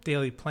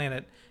Daily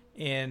Planet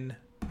in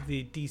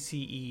the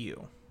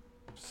DCEU.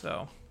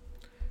 So,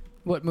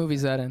 what movie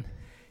is that in?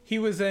 He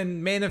was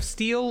in Man of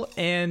Steel,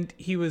 and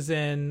he was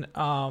in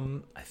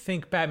I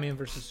think Batman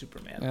vs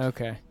Superman.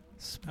 Okay,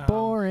 it's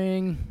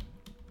boring.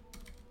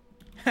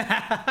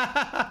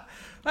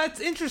 That's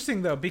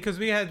interesting though, because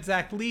we had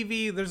Zach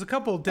Levy. There's a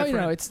couple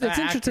different. It's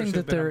interesting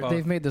that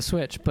they've made the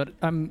switch, but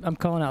I'm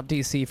calling out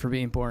DC for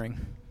being boring.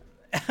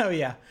 Oh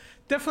yeah,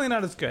 definitely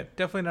not as good.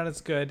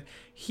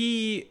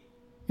 You're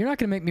not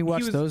gonna make me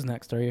watch those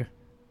next, are you?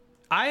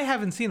 I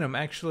haven't seen them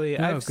actually.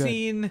 I've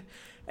seen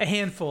a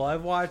handful. I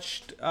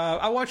watched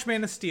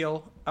Man of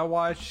Steel. I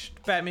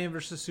watched Batman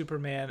vs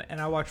Superman,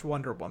 and I watched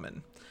Wonder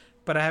Woman,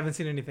 but I haven't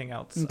seen anything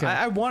else. Okay.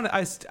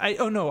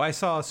 I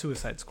saw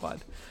Suicide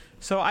Squad.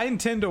 So I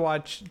intend to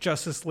watch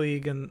Justice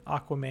League and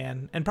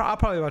Aquaman, and I'll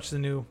probably watch the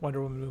new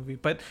Wonder Woman movie,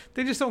 but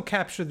they just don't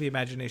capture the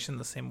imagination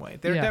the same way.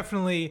 They're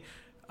definitely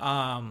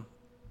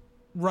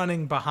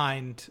running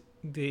behind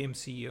the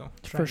MCU,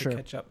 trying to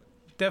catch up.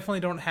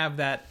 Definitely don't have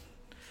that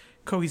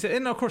cohesive,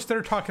 and of course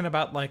they're talking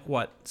about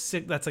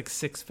that's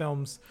 6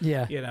 films,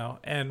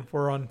 and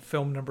we're on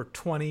film number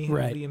 20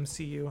 of the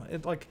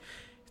MCU.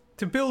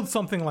 To build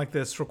something like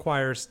this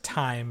requires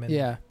time,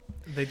 and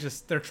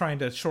they're trying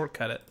to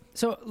shortcut it.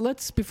 So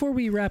before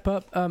we wrap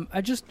up,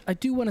 I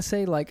do want to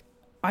say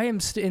I am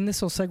and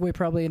this will segue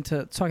probably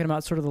into talking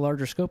about sort of the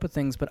larger scope of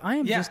things, but I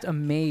am just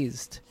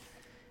amazed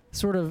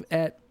sort of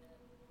at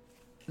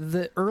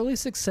the early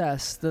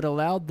success that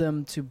allowed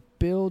them to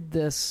build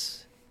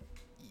this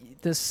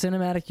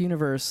cinematic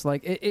universe.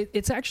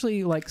 It's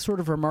actually sort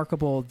of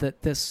remarkable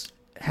that this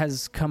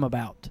has come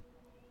about.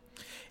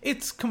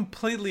 It's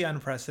completely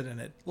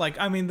unprecedented.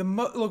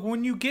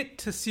 When you get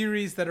to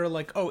series that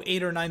are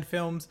 8 or 9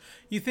 films,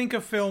 you think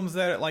of films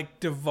that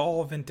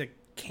devolve into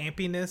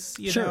campiness,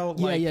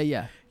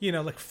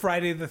 like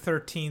Friday the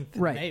 13th,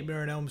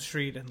 Nightmare on Elm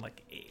Street, and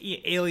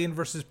Alien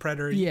versus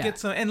Predator. You get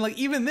some, and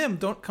even them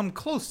don't come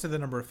close to the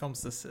number of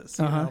films this is,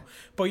 you know.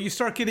 But you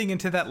start getting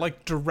into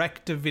that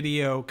direct to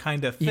video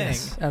kind of thing.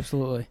 Yes,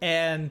 absolutely.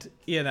 And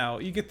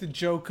you get the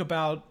joke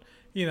about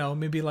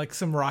maybe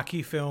some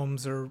Rocky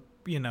films or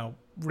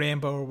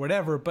Rambo or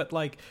whatever, but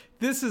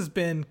this has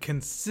been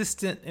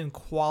consistent in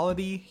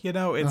quality.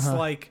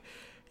 It's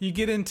you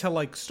get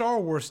into Star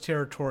Wars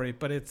territory,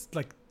 but it's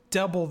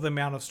double the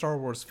amount of Star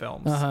Wars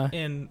films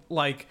in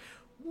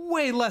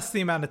way less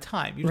the amount of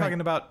time. You're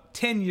talking about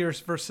 10 years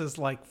versus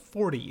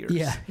 40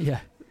 years. Yeah.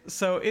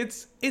 So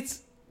it's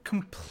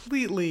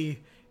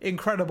completely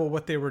incredible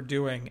what they were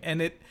doing,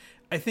 and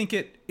I think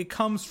it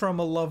comes from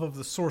a love of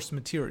the source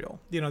material.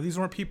 These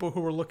weren't people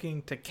who were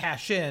looking to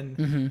cash in.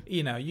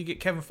 Mm-hmm. You get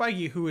Kevin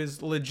Feige, who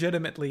is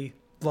legitimately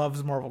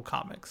loves Marvel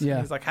Comics. Yeah.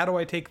 And he's like, how do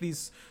I take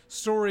these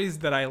stories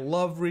that I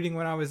loved reading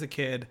when I was a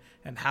kid,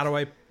 and how do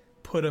I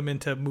put them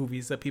into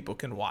movies that people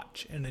can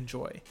watch and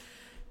enjoy?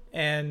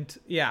 And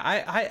yeah,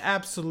 I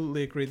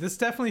absolutely agree. This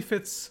definitely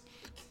fits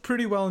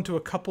pretty well into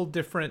a couple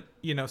different,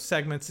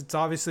 segments. It's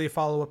obviously a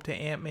follow-up to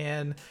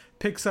Ant-Man,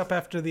 picks up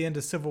after the end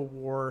of Civil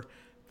War.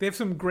 They have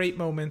some great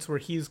moments where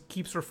he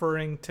keeps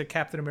referring to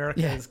Captain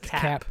America as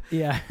Cap.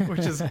 Yeah.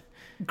 Which is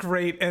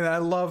great. And I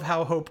love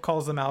how Hope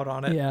calls him out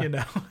on it,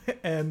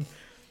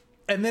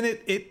 and then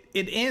it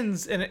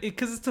ends, and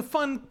because it's a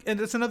fun, and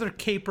it's another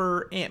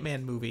caper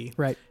Ant-Man movie.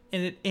 Right.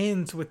 And it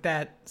ends with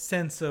that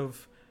sense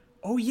of,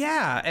 oh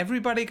yeah,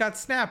 everybody got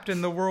snapped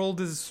and the world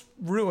is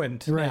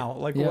ruined now.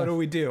 Like, what do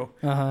we do?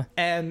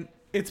 And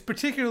it's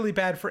particularly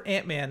bad for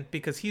Ant-Man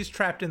because he's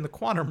trapped in the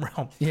quantum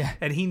realm. Yeah.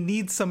 And he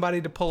needs somebody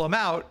to pull him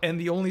out. And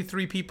the only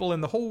 3 people in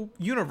the whole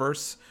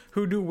universe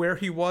who knew where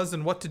he was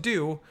and what to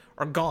do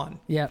are gone.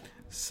 Yeah.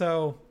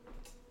 So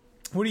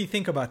what do you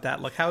think about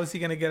that? Like, how is he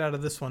going to get out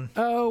of this one?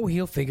 Oh,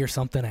 he'll figure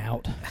something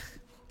out.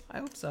 I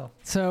hope so.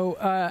 So,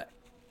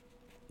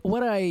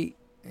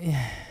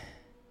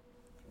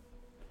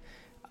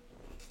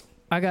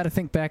 I got to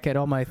think back at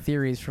all my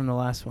theories from the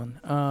last one.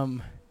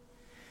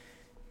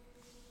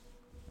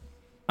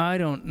 I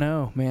don't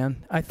know,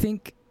 man. I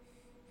think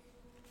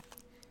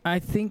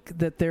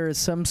that there is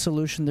some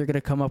solution they're going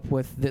to come up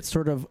with that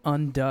sort of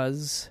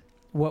undoes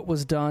what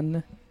was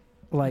done,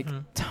 like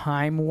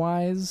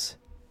time-wise.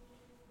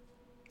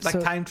 Like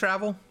time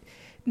travel?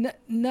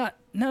 Not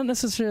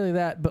necessarily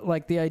that, but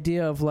like the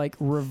idea of like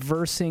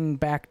reversing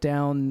back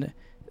down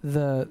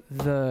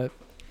the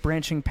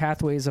branching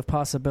pathways of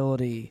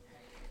possibility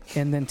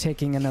and then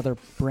taking another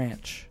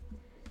branch.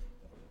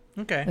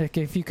 Okay. Like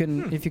if you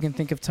can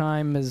think of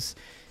time as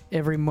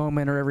every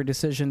moment or every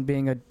decision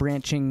being a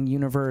branching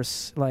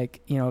universe,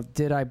 like,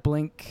 did I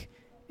blink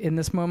in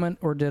this moment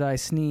or did I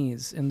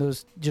sneeze? And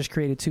those just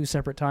created 2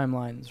 separate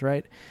timelines,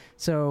 right?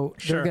 So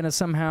they're going to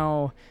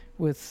somehow,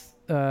 with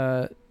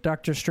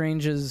Doctor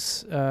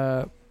Strange's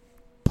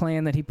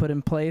plan that he put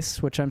in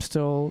place, which I'm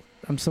still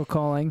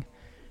calling,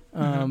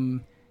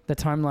 the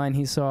timeline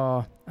he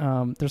saw,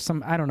 there's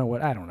some, I don't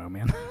know,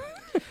 man.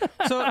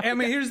 So, I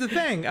mean, here's the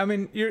thing. I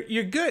mean,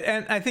 you're good,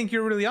 and I think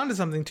you're really onto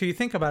something till you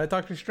think about it.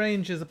 Doctor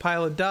Strange is a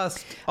pile of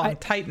dust on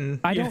Titan.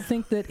 I don't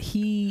think that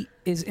he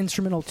is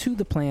instrumental to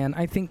the plan.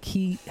 I think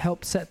he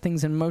helped set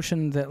things in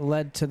motion that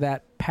led to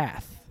that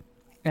path.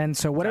 And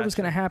so whatever's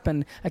going to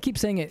happen, I keep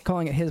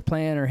calling it his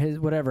plan or his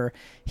whatever.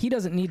 He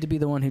doesn't need to be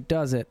the one who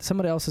does it.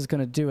 Somebody else is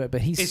going to do it,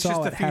 but he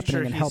saw it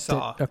happening and helped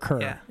it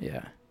occur.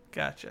 Yeah.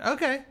 Gotcha.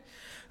 Okay.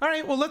 All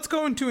right, well, let's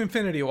go into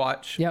Infinity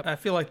Watch. Yep. I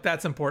feel like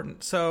that's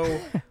important. So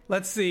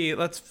let's see.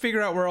 Let's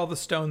figure out where all the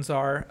stones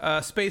are.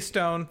 Space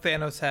Stone,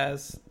 Thanos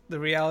has. The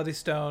Reality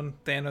Stone,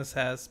 Thanos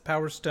has.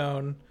 Power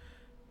Stone,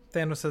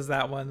 Thanos has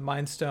that one. The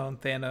Mind Stone,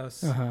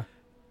 Thanos.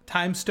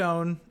 Time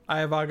Stone,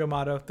 Eye of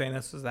Agamotto,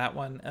 Thanos has that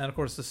one. And, of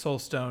course, the Soul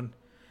Stone,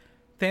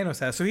 Thanos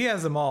has. So he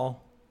has them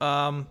all.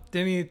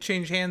 Didn't he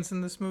change hands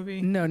in this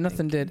movie? No,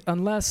 nothing did.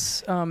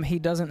 Unless he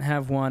doesn't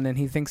have one and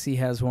he thinks he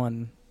has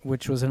one,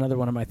 which was another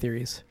one of my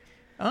theories.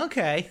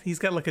 Okay, he's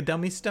got like a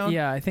dummy stone.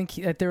 Yeah, I think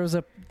there's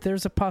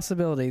a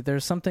possibility.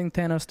 There's something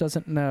Thanos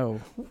doesn't know.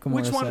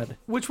 Which one? Said.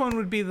 Which one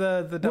would be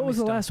the dummy stone? What was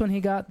the last one he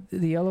got?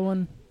 The yellow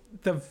one.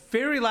 The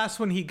very last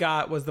one he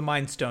got was the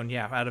Mind Stone.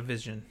 Yeah, out of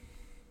Vision.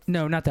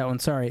 No, not that one.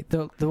 Sorry,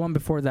 the one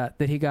before that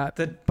he got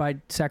by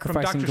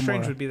sacrificing from Doctor Gamora.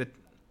 Strange would be the.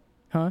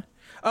 Huh?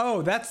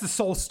 Oh, that's the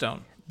Soul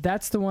Stone.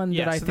 That's the one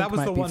that I think that was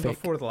might the be one fake.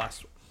 before the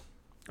last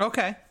one.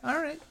 Okay,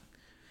 all right.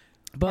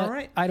 But all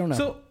right. I don't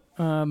know.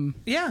 So,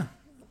 yeah.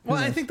 Well,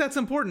 I think that's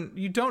important.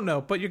 You don't know,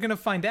 but you're going to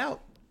find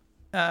out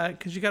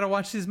because you got to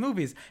watch these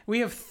movies. We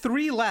have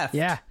 3 left.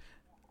 Yeah.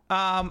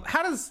 How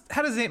does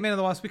Ant-Man and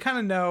the Wasp? We kind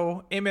of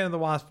know Ant-Man and the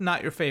Wasp,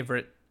 not your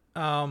favorite.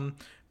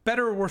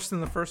 Better or worse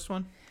than the first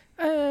one?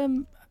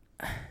 Or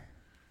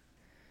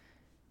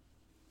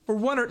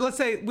one, or let's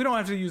say we don't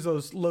have to use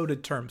those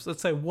loaded terms.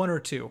 Let's say 1 or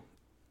 2.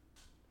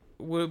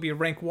 Will it be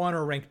rank 1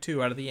 or rank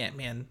 2 out of the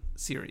Ant-Man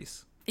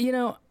series?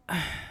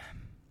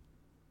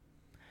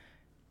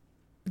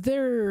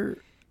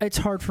 It's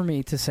hard for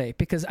me to say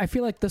because I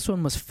feel like this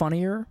one was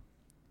funnier.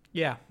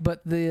 Yeah.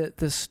 But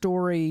the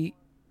story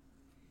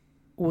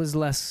was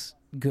less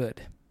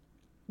good.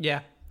 Yeah.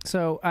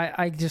 So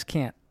I just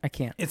can't. I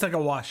can't. It's like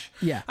a wash.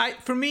 Yeah.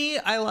 For me,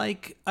 I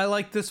like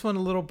this one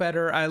a little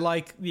better. I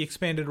like the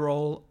expanded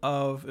role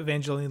of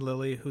Evangeline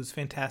Lilly, who's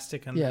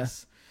fantastic in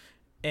this.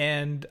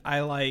 And I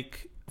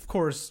like, of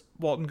course,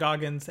 Walton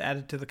Goggins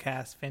added to the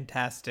cast,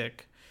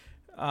 fantastic.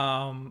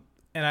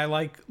 And I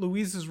like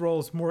Louise's role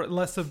is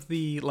less of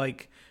the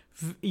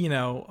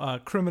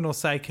criminal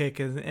sidekick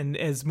and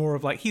as more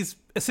of like he's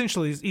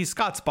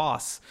Scott's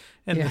boss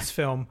in this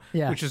film,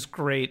 which is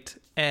great.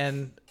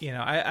 And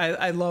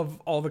I love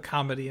all the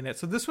comedy in it.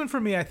 So this one for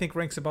me, I think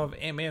ranks above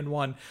Ant-Man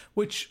 1,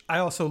 which I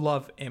also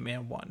love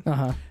Ant-Man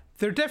 1.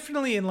 They're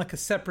definitely in like a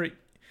separate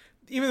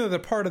even though they're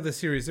part of the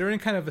series, they're in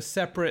kind of a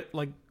separate,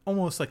 like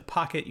almost like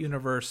pocket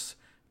universe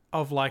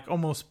of like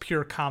almost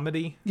pure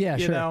comedy. Yeah,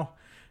 you sure. know,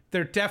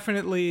 they're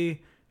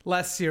definitely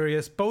less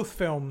serious. Both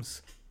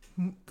films,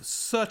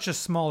 such a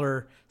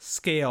smaller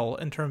scale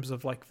in terms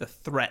of like the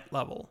threat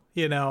level.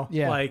 You know,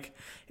 like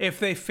if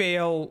they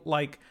fail,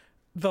 like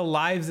the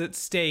lives at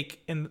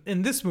stake in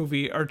this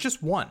movie are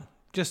just one.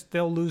 Just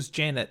they'll lose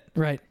Janet,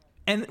 right?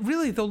 And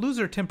really, they'll lose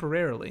her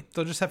temporarily.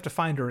 They'll just have to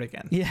find her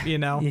again. Yeah, you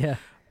know. Yeah.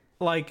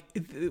 Like,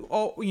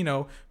 you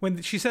know,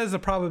 when she says the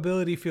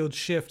probability field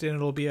shift and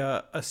it'll be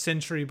a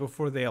century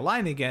before they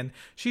align again,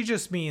 she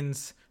just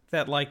means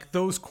that, like,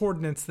 those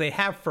coordinates they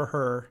have for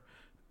her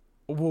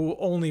will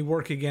only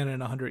work again in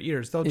 100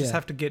 years. They'll just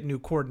have to get new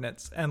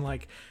coordinates. And,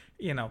 like,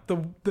 you know,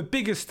 the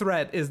biggest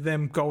threat is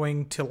them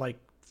going to, like,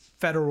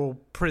 federal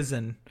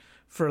prison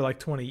for, like,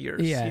 20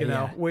 years, you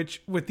know,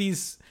 which with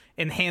these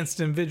enhanced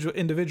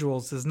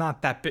individuals is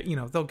not that big. You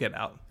know, they'll get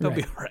out. They'll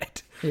be all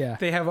right. Yeah.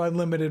 They have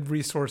unlimited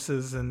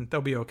resources and they'll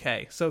be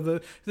okay.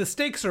 So the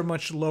stakes are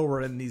much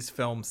lower in these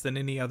films than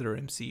any other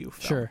MCU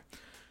film.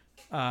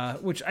 Sure.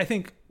 Which I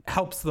think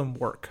helps them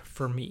work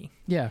for me.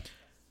 Yeah.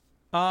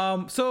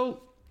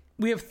 So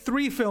we have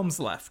 3 films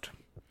left.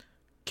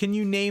 Can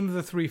you name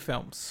the 3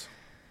 films?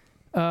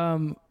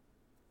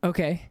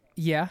 Okay.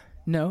 Yeah.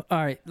 No.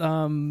 All right.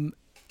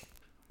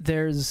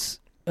 There's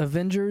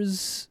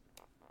Avengers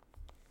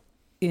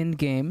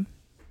Endgame.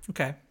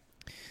 Okay.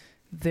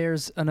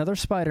 There's another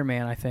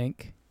Spider-Man, I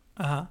think.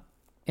 Uh-huh.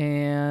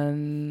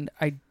 And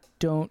I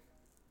don't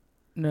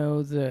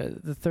know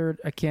the third.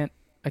 I can't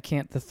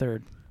the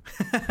third.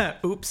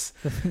 Oops.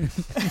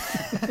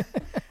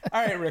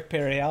 All right, Rick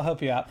Perry, I'll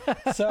help you out.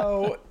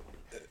 So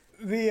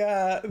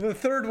the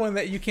third one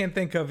that you can't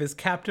think of is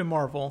Captain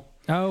Marvel.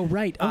 Oh,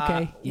 right.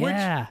 Okay.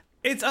 Yeah.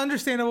 It's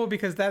understandable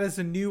because that is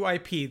a new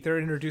IP they're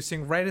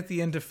introducing right at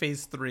the end of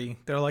Phase 3.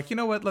 They're like, you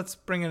know what? Let's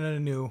bring in a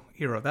new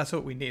hero. That's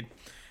what we need.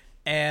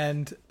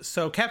 And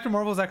so Captain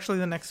Marvel is actually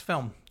the next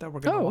film that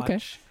we're going to watch.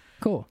 Okay.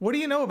 Cool. What do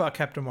you know about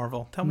Captain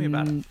Marvel? Tell me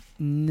about it.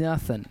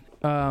 Nothing.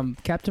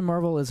 Captain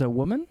Marvel is a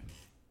woman.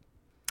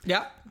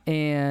 Yeah.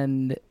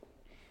 And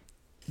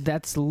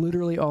that's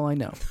literally all I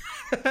know.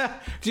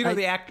 Do you know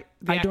the actor?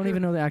 I don't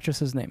even know the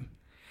actress's name.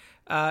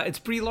 It's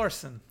Brie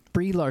Larson.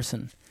 Brie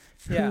Larson.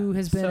 Who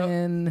has been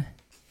in...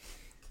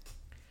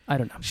 I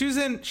don't know. She was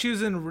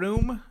in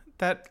Room,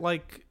 that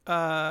like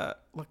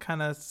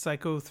kind of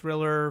psycho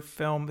thriller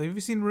film. Have you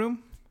seen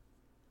Room?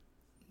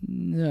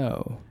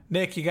 No.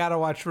 Nick, you gotta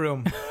watch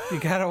Room.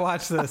 You gotta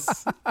watch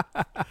this.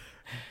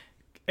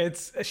 I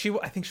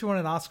think she won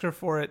an Oscar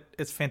for it.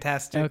 It's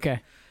fantastic.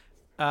 Okay.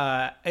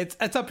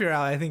 It's up your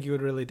alley. I think you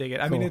would really dig it.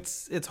 I mean,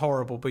 it's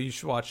horrible, but you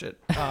should watch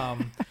it.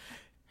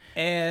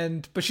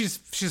 But she's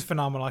a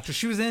phenomenal actress.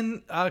 She was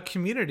in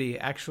Community,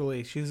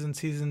 actually. She was in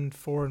season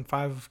 4 and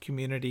 5 of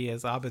Community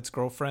as Abed's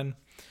girlfriend.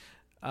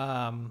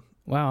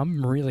 Wow,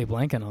 I'm really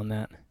blanking on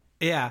that.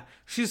 Yeah,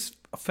 she's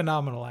a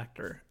phenomenal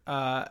actor.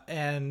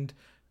 And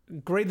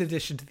great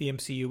addition to the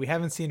MCU. We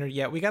haven't seen her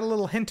yet. We got a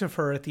little hint of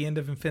her at the end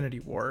of Infinity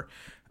War.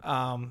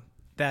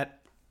 That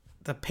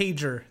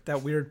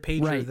weird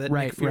pager that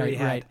Nick Fury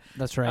had. Right.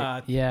 That's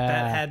right.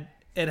 Yeah.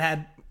 It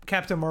had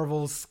Captain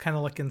Marvel's kind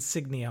of like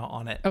insignia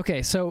on it.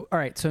 Okay, so all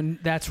right, so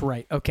that's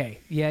right. Okay.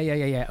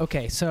 Yeah.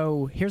 Okay,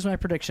 so here's my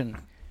prediction.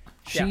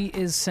 She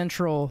is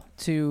central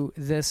to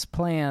this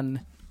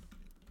plan,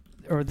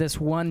 or this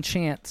one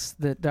chance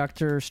that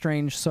Doctor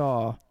Strange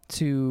saw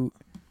to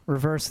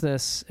reverse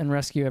this and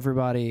rescue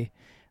everybody.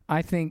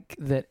 I think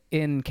that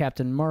in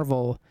Captain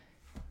Marvel,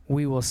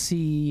 we will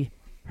see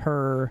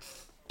her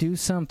do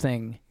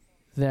something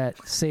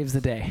that saves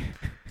the day.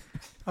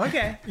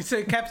 Okay, you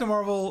say Captain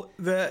Marvel,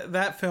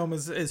 that film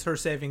is her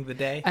saving the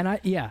day. And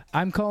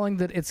I'm calling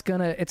that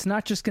it's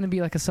not just gonna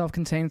be like a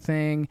self-contained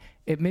thing.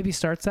 It maybe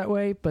starts that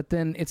way, but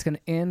then it's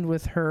gonna end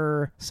with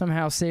her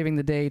somehow saving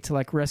the day to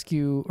like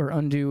rescue or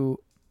undo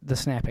the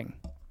snapping.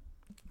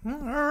 All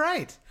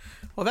right.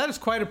 Well, that is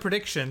quite a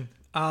prediction.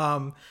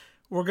 We're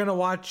gonna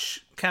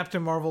watch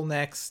Captain Marvel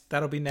next.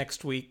 That'll be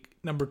next week,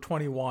 number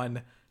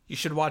 21. You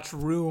should watch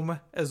Room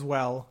as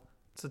well.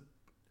 It's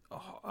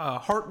a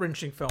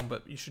heart-wrenching film,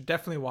 but you should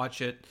definitely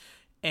watch it.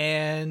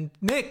 And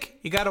Nick,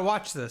 you got to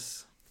watch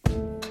this.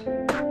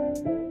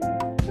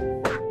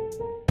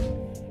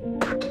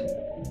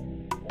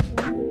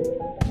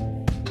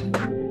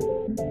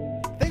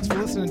 Thanks for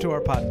listening to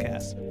our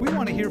podcast. We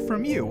want to hear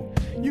from you.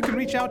 You can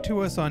reach out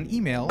to us on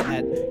email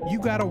at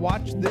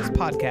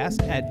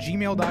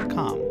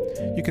yougottawatchthispodcast@gmail.com.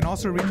 You can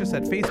also reach us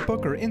at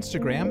Facebook or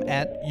Instagram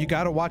at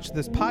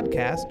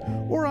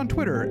YouGottaWatchThisPodcast or on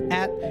Twitter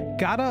at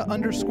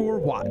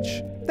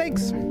gotta_watch.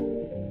 Thanks.